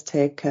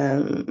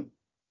a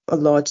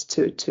lot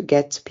to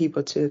get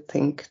people to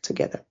think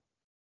together.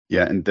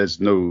 Yeah, and there's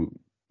no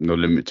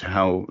limit to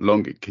how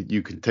long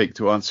you can take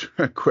to answer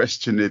a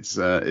question. It's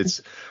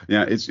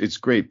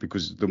great,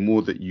 because the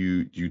more that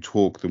you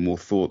talk, the more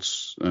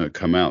thoughts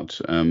come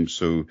out.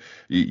 So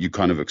you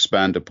kind of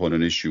expand upon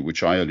an issue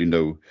which I only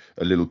know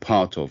a little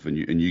part of, and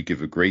you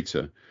give a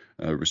greater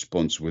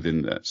response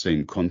within that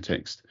same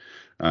context.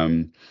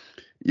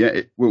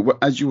 Well,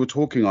 as you were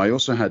talking, I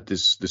also had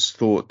this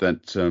thought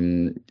that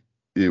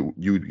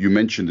you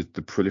mentioned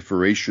the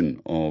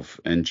proliferation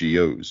of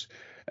NGOs,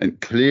 and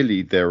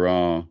clearly there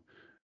are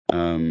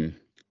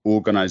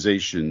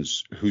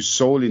organizations whose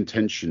sole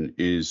intention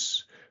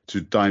is to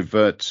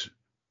divert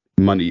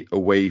money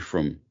away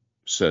from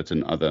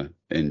certain other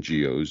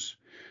NGOs,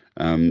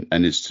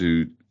 and it's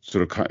to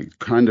sort of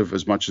kind of,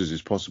 as much as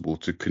is possible,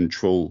 to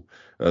control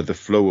the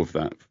flow of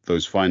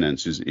those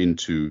finances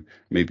into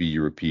maybe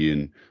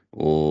European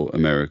or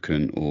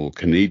American or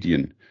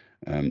Canadian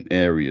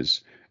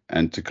areas,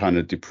 and to kind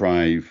of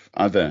deprive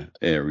other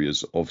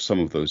areas of some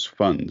of those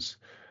funds.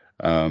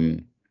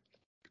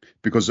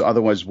 Because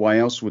otherwise, why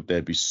else would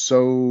there be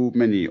so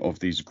many of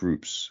these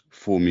groups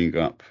forming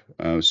up,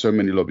 so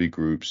many lobby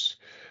groups,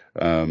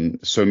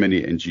 so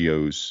many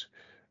NGOs,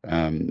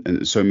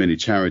 and so many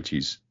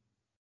charities,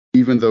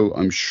 even though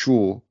I'm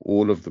sure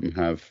all of them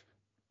have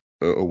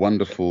a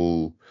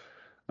wonderful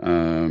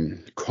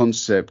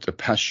concept, a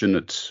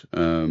passionate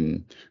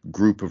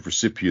group of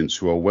recipients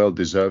who are well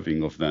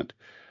deserving of that.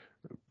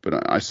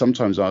 But I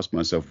sometimes ask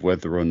myself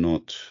whether or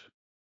not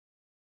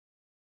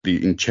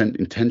the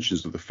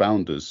intentions of the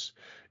founders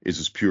is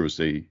as pure as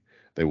they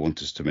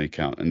want us to make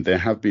out. And there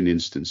have been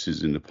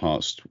instances in the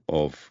past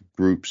of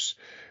groups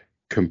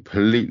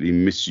completely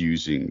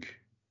misusing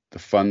the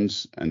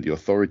funds and the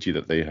authority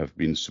that they have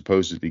been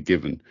supposedly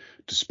given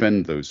to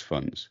spend those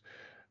funds.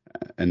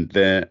 And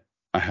there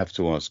I have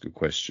to ask a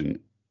question: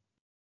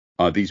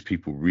 are these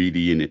people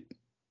really in it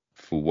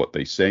for what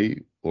they say,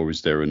 or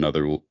is there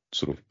another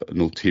sort of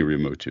an ulterior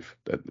motive?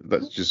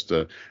 That's just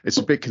it's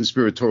a bit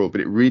conspiratorial,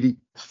 but it really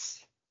pisses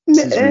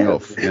me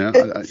off.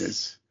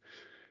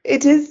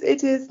 It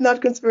is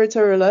not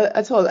conspiratorial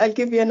at all. I'll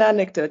give you an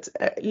anecdote.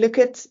 Look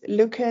at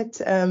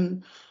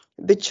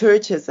the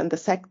churches and the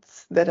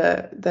sects that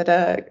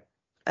are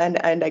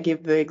and I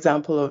give the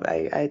example of,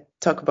 I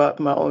talk about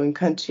my own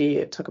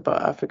country, I talk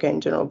about Africa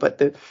in general, but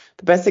the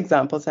best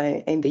examples are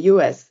in the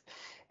US.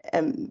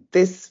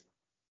 This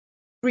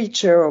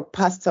preacher or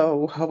pastor,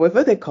 or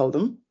however they call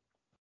them,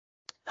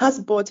 has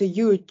bought a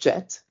huge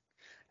jet,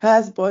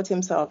 has bought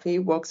himself. He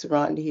walks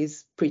around,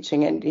 he's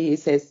preaching, and he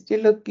says,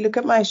 look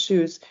at my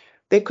shoes.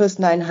 They cost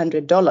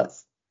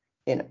 $900,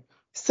 you know.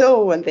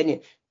 So, and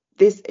then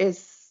this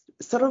is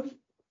sort of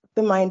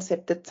the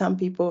mindset that some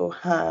people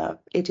have.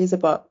 It is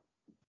about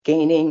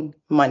gaining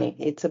money.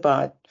 It's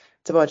about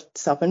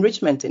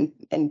self-enrichment,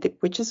 and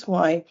which is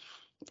why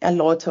a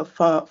lot of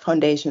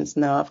foundations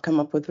now have come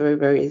up with very,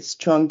 very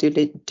strong due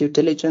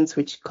diligence,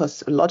 which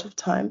costs a lot of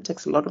time,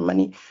 takes a lot of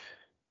money.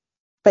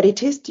 But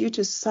it is due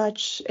to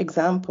such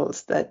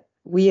examples that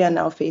we are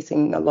now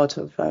facing a lot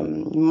of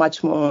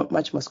much more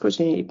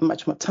scrutiny,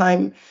 much more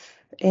time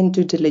in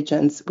due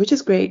diligence, which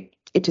is great.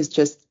 It is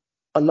just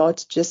a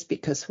lot just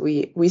because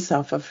we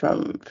suffer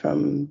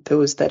from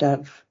those that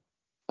have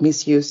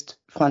misused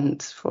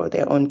funds for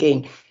their own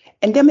gain.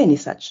 And there are many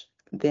such.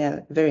 There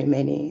are very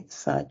many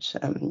such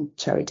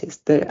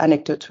charities. The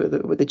anecdote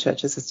with the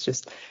churches is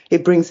just,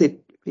 it brings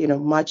it,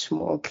 much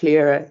more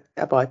clearer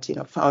about,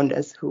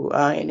 founders who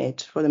are in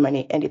it for the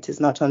money. And it is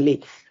not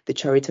only the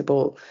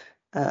charitable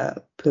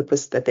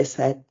purpose that they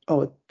said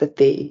or that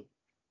they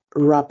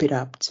wrap it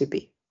up to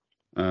be.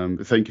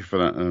 Thank you for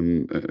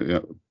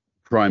that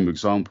prime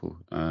example,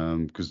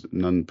 because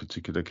none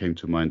particular came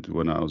to mind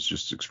when I was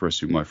just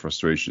expressing my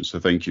frustration. So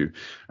thank you.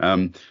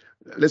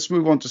 Let's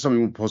move on to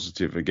something more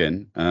positive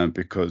again,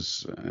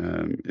 because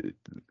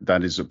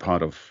that is a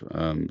part of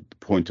the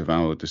point of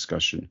our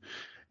discussion.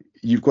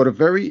 You've got a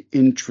very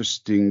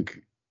interesting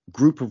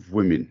group of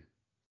women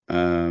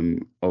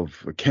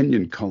of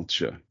Kenyan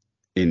culture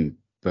in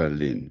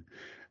Berlin.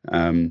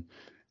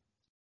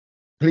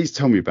 Please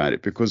tell me about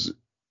it, because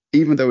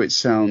even though it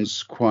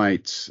sounds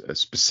quite a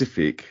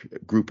specific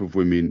group of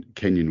women,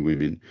 Kenyan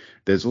women,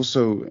 there's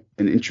also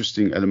an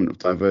interesting element of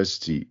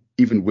diversity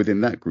even within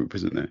that group,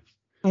 isn't there?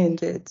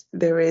 Indeed,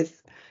 there is.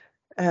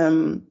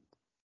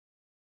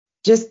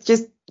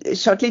 Just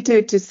shortly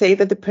to say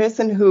that the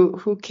person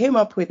who came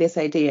up with this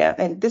idea,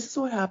 and this is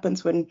what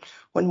happens when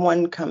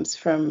one comes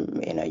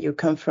from, you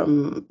come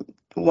from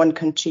one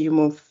country, you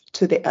move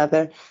to the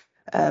other.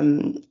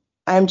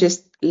 I'm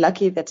just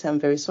lucky that I'm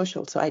very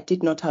social, so I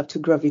did not have to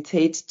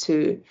gravitate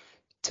to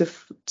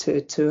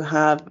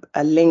have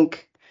a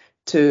link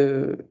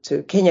to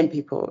Kenyan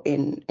people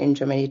in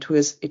Germany. It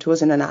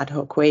was in an ad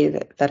hoc way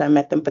that I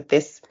met them. But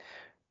this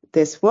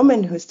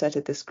woman who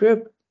started this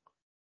group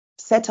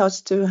set out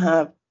to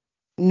have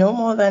no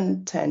more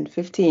than 10,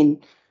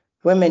 15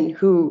 women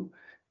who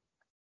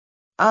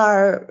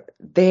are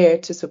there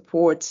to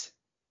support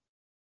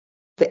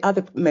the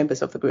other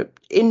members of the group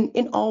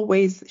in all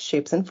ways,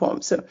 shapes, and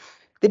forms. So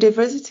the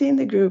diversity in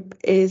the group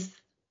is,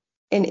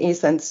 in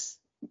essence,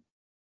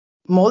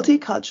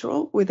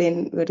 multicultural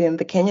within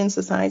the Kenyan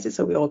society.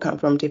 So we all come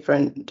from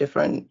different.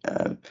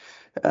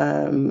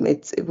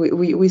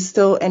 We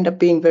still end up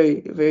being very,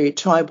 very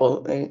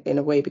tribal in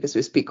a way, because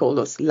we speak all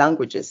those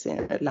languages,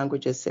 and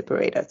languages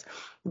separate us.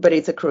 But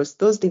it's across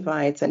those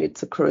divides, and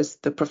it's across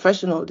the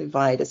professional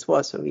divide as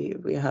well. So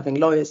we're having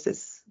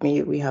lawyers,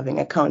 we're having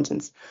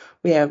accountants,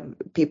 we have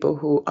people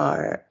who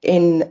are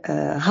in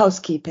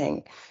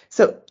housekeeping.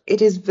 So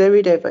it is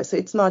very diverse. So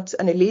it's not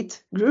an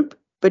elite group,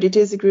 but it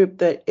is a group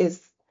that is,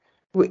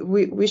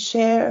 we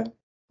share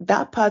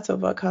that part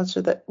of our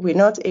culture that we're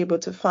not able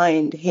to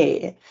find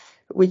here,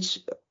 which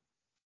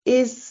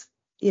is,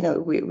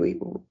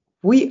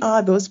 we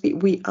are those people.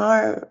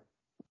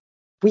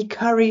 We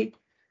carry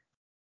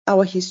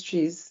our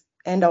histories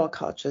and our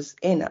cultures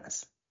in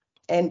us,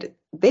 and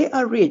they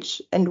are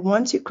rich. And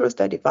once you cross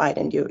that divide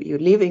and you're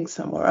living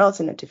somewhere else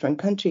in a different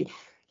country,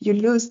 you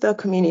lose the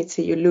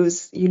community. You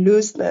lose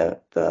the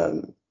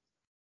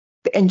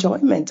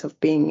enjoyment of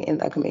being in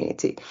that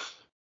community.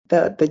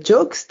 The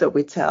jokes that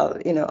we tell,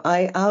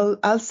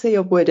 I'll say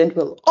a word and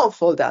we'll all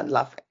fall down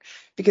laughing,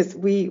 because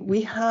we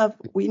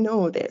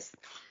know this,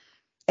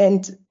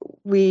 and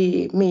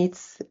we meet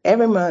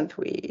every month.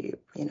 We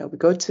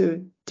go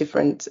to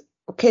different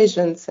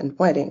occasions and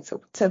weddings or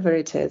whatever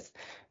it is,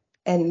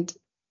 and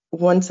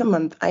once a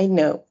month I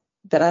know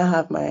that I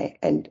have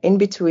and in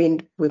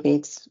between we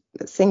meet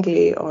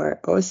singly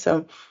or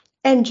so,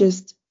 and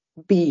just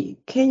be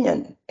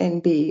Kenyan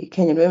and be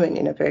Kenyan women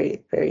in a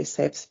very, very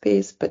safe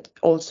space, but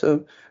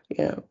also,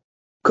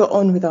 go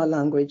on with our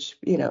language.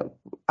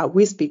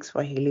 We speak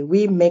Swahili,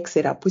 we mix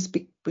it up,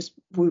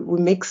 we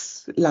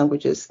mix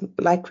languages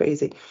like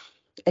crazy,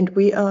 and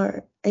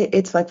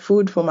it's like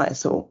food for my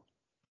soul.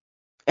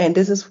 And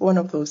this is one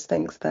of those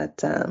things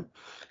that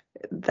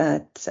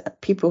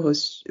people who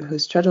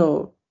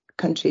straddle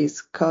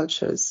countries,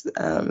 cultures,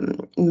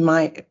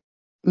 might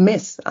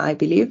miss, I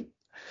believe.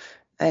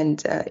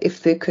 And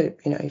if there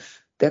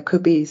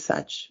could be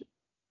such,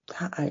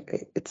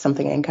 it's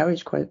something I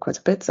encourage quite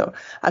a bit. So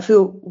I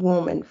feel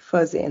warm and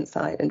fuzzy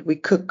inside, and we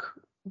cook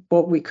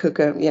what we cook.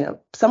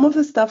 Some of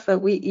the stuff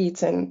that we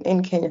eat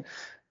in Kenya,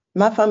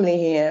 my family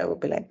here will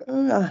be like,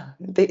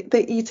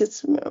 they eat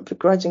it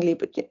begrudgingly,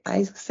 but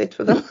I sit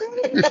with them.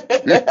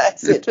 I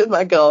sit with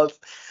my girls.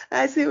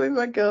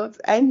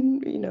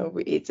 And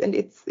we eat, and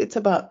it's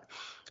about,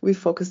 we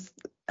focus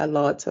a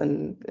lot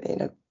on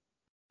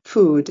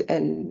food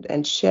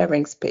and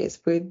sharing space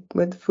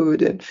with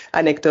food. And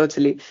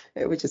anecdotally,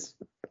 which is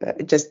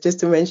just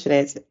to mention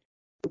it,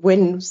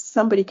 when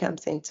somebody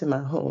comes into my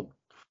home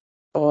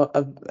or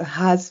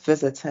has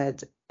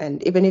visited,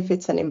 and even if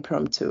it's an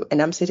impromptu,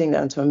 and I'm sitting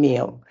down to a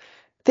meal,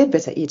 they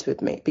better eat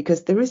with me,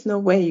 because there is no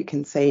way you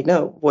can say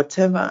no.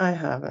 Whatever I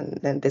have,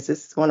 and this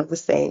is one of the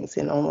sayings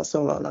in almost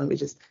all our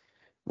languages,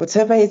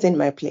 whatever is in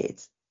my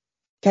plate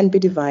can be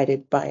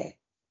divided by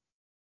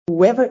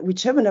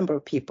whichever number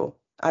of people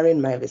are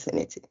in my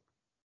vicinity.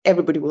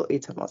 Everybody will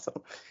eat a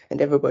morsel,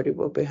 and everybody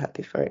will be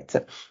happy for it.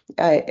 So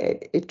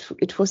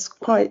it was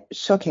quite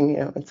shocking,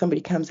 when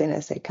somebody comes in and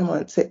I say, "Come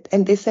on, sit,"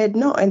 and they said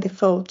no, and they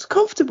felt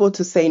comfortable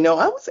to say no.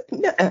 I was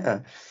like,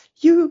 no,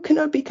 you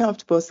cannot be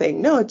comfortable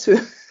saying no to.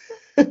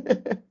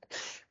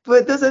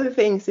 But those are the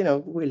things,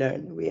 we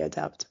learn, we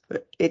adapt.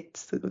 But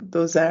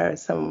those are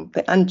some of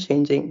the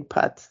unchanging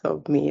parts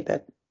of me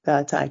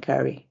that I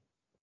carry.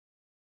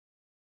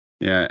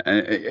 Yeah,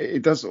 and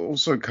it does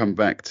also come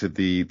back to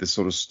the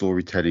sort of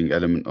storytelling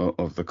element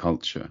of the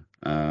culture,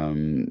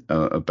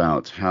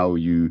 about how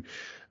you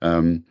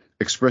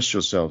express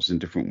yourselves in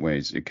different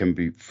ways. It can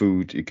be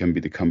food, it can be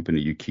the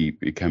company you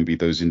keep, it can be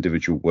those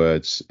individual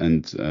words,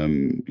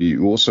 and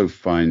you also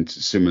find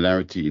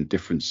similarity in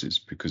differences,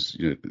 because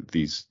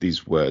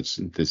these words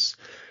and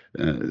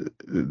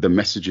the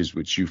messages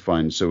which you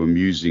find so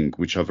amusing,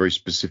 which are very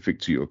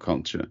specific to your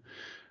culture,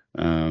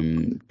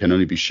 can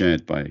only be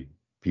shared by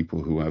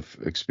people who have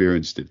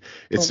experienced it.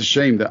 It's a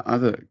shame that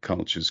other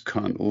cultures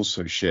can't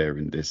also share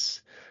in this,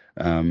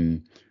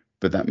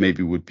 but that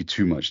maybe would be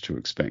too much to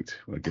expect,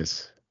 I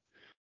guess.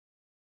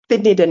 They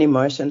need an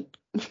immersion.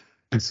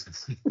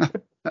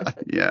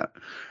 Yeah.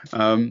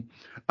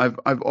 I've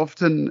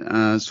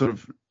often sort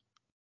of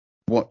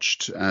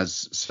watched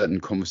as certain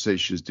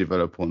conversations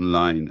develop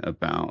online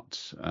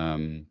about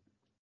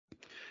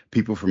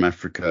people from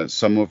Africa,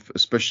 some of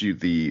especially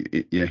the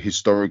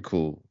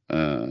historical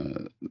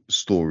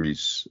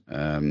stories,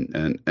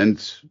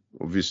 and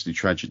obviously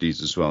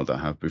tragedies as well that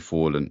have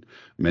befallen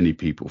many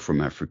people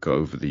from Africa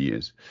over the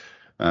years.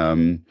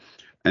 And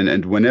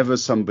whenever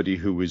somebody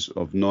who is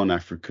of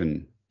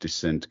non-African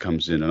descent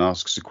comes in and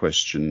asks a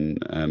question,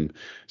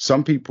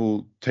 some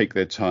people take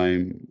their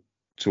time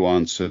to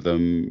answer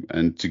them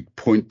and to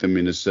point them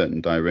in a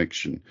certain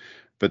direction.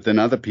 But then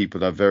other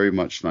people are very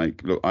much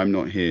like, look, I'm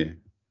not here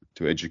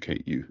to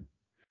educate you.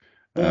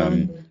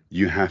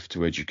 You have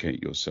to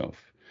educate yourself.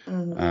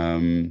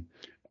 And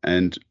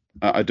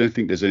I don't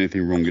think there's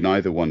anything wrong in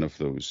either one of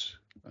those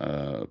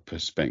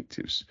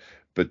perspectives.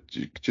 But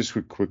just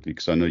quickly,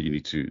 because I know you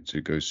need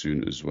to go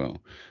soon as well.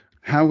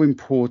 How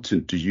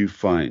important do you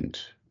find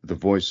the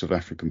voice of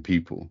African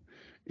people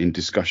in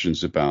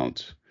discussions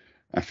about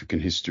African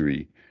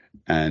history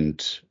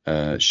and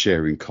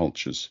sharing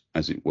cultures,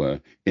 as it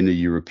were, in a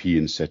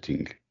European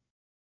setting?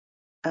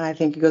 I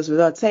think it goes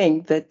without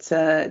saying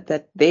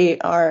that they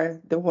are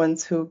the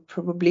ones who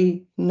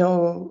probably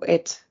know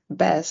it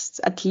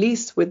best, at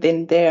least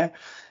within their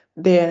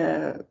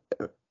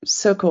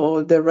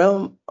circle, the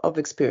realm of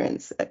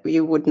experience. I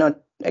would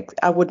not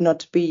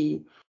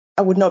be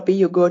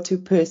your go-to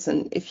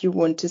person if you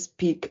want to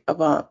speak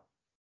about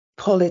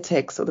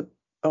politics or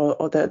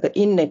the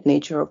innate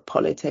nature of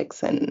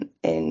politics in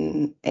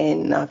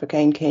Africa,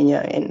 in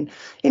Kenya,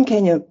 in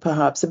Kenya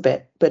perhaps a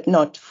bit, but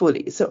not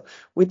fully. So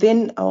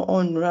within our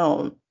own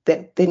realm,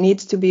 there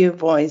needs to be a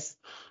voice,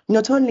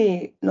 not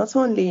only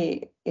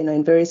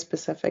in very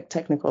specific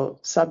technical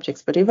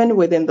subjects, but even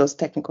within those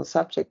technical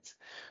subjects,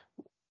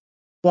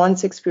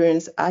 one's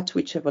experience at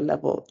whichever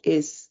level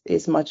is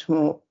much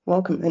more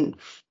welcome. And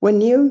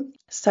when you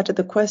started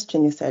the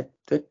question, you said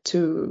the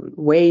two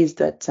ways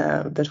that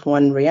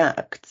one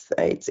reacts.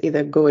 It's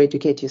either go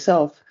educate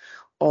yourself,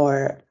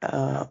 or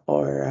I'll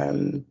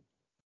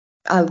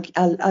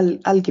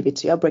give it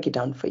to you. I'll break it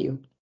down for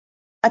you.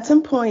 At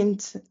some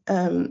point,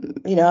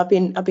 I've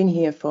been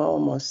here for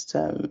almost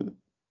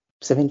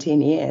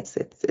 17 years.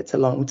 It's a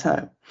long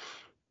time,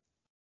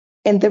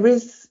 and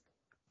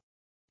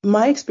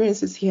my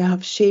experiences here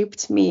have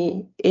shaped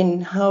me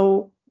in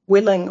how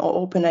willing or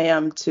open I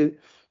am to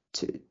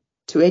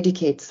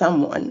educate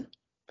someone.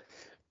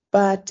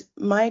 But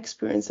my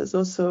experience has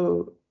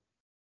also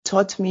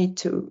taught me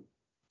to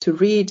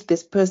read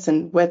this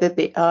person, whether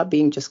they are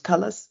being just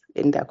callous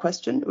in their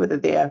question, whether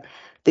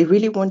they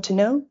really want to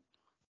know.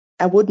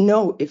 I would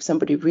know if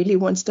somebody really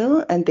wants to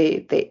know and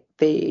they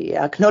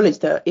acknowledge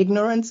their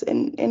ignorance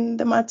in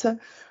the matter,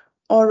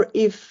 or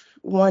if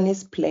one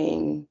is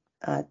playing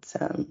at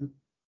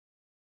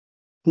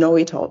know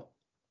it all.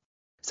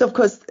 So, of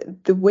course,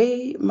 the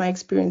way my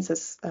experience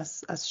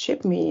has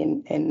shaped me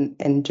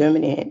in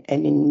Germany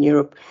and in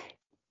Europe,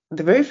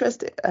 the very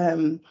first,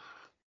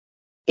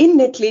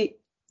 innately,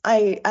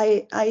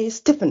 I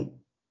stiffen.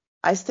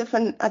 I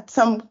stiffen at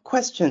some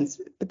questions,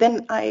 but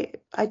then I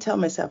tell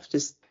myself,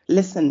 just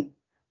listen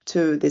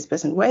to this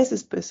person. Where is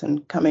this person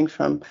coming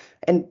from?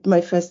 And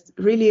my first,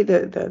 really,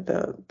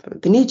 the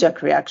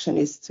knee-jerk reaction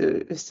is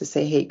to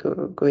say, hey,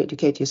 go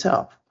educate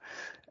yourself.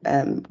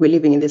 we're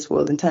living in this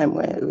world and time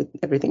where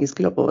everything is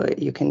global.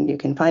 You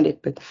can find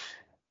it, but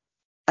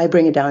I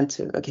bring it down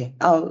to, okay,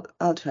 I'll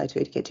try to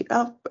educate you.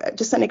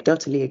 Just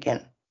anecdotally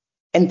again.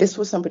 And this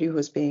was somebody who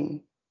was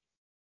being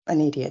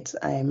an idiot.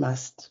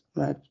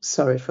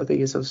 Sorry for the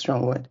use of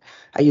strong word.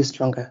 I use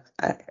stronger.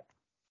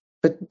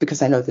 But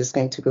because I know this is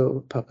going to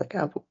go public,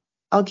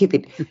 I'll keep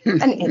it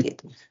an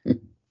idiot.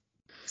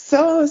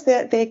 So I was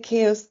at the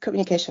Chaos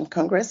Communication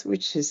Congress,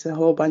 which is a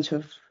whole bunch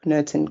of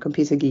nerds and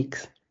computer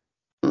geeks,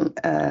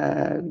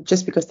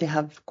 just because they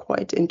have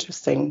quite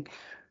interesting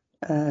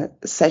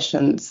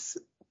sessions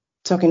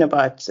talking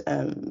about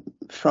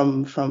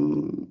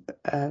from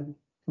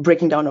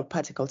breaking down of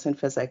particles in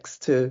physics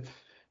to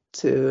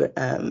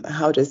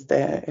how does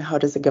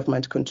the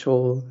government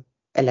control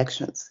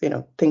elections,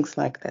 things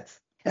like this.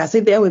 And I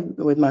sit there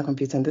with my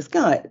computer, and this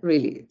guy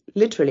really,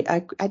 literally,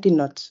 I did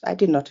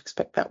not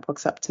expect that,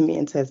 walks up to me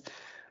and says,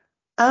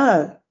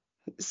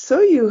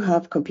 so you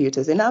have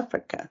computers in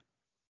Africa.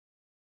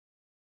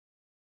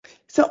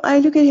 So I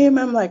look at him,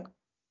 I'm like,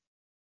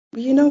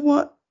 you know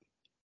what?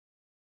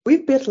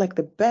 We've built like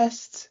the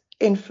best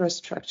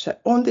infrastructure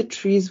on the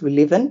trees we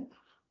live in,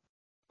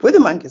 with the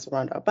monkeys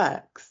around our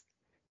backs.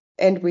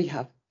 And we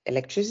have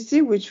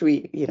electricity, which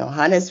we,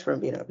 harness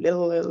from,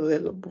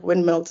 little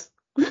windmills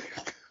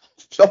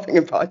flopping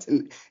about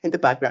in the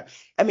background.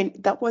 I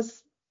mean, that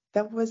was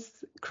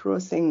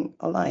crossing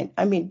a line.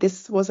 I mean,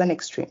 this was an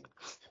extreme.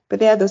 But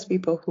there are those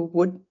people who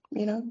would,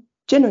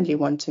 genuinely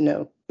want to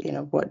know,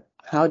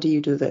 how do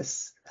you do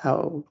this?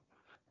 How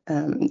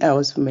I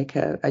also make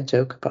a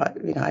joke about,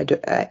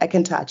 I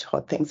can touch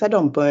hot things. I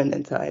don't burn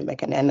until I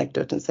make an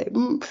anecdote and say,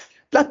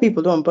 Black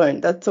people don't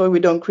burn. That's why we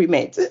don't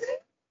cremate.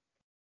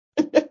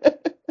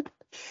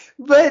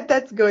 But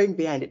that's going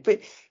behind it.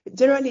 But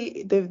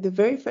generally, the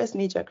very first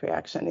knee-jerk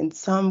reaction in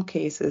some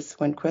cases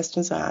when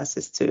questions are asked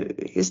is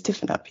to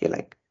stiffen up. You're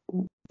like,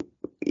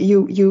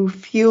 you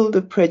feel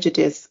the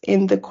prejudice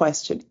in the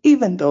question,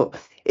 even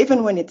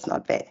when it's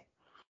not there.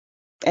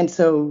 And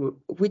so,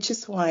 which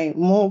is why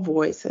more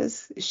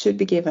voices should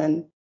be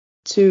given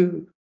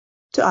to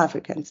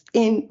Africans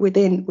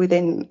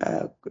within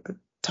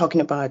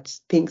talking about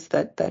things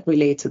that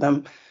relate to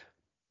them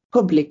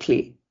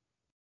publicly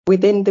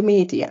within the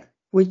media,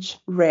 which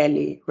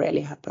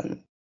rarely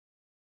happen.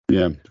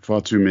 Yeah,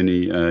 far too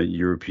many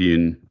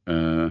European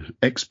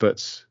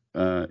experts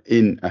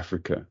in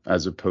Africa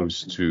as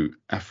opposed to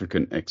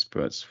African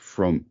experts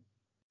from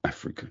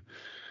Africa.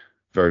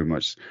 Very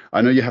much. I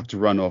know you have to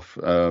run off,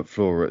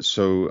 Flora,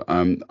 so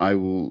I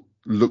will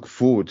look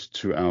forward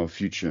to our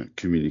future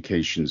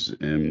communications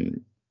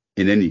in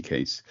any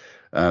case.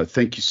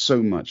 Thank you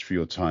so much for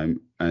your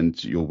time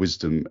and your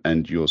wisdom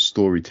and your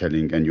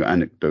storytelling and your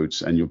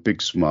anecdotes and your big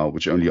smile,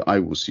 which only I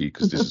will see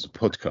because this is a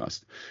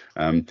podcast.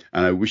 And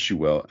I wish you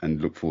well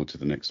and look forward to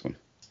the next one.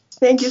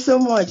 Thank you so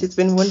much. It's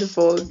been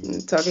wonderful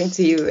talking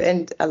to you,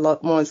 and a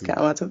lot more has come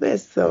out of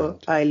this. So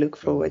I look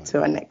forward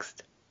to our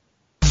next.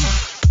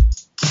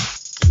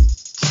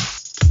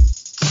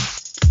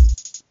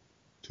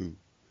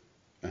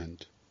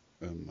 And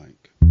a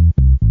mic.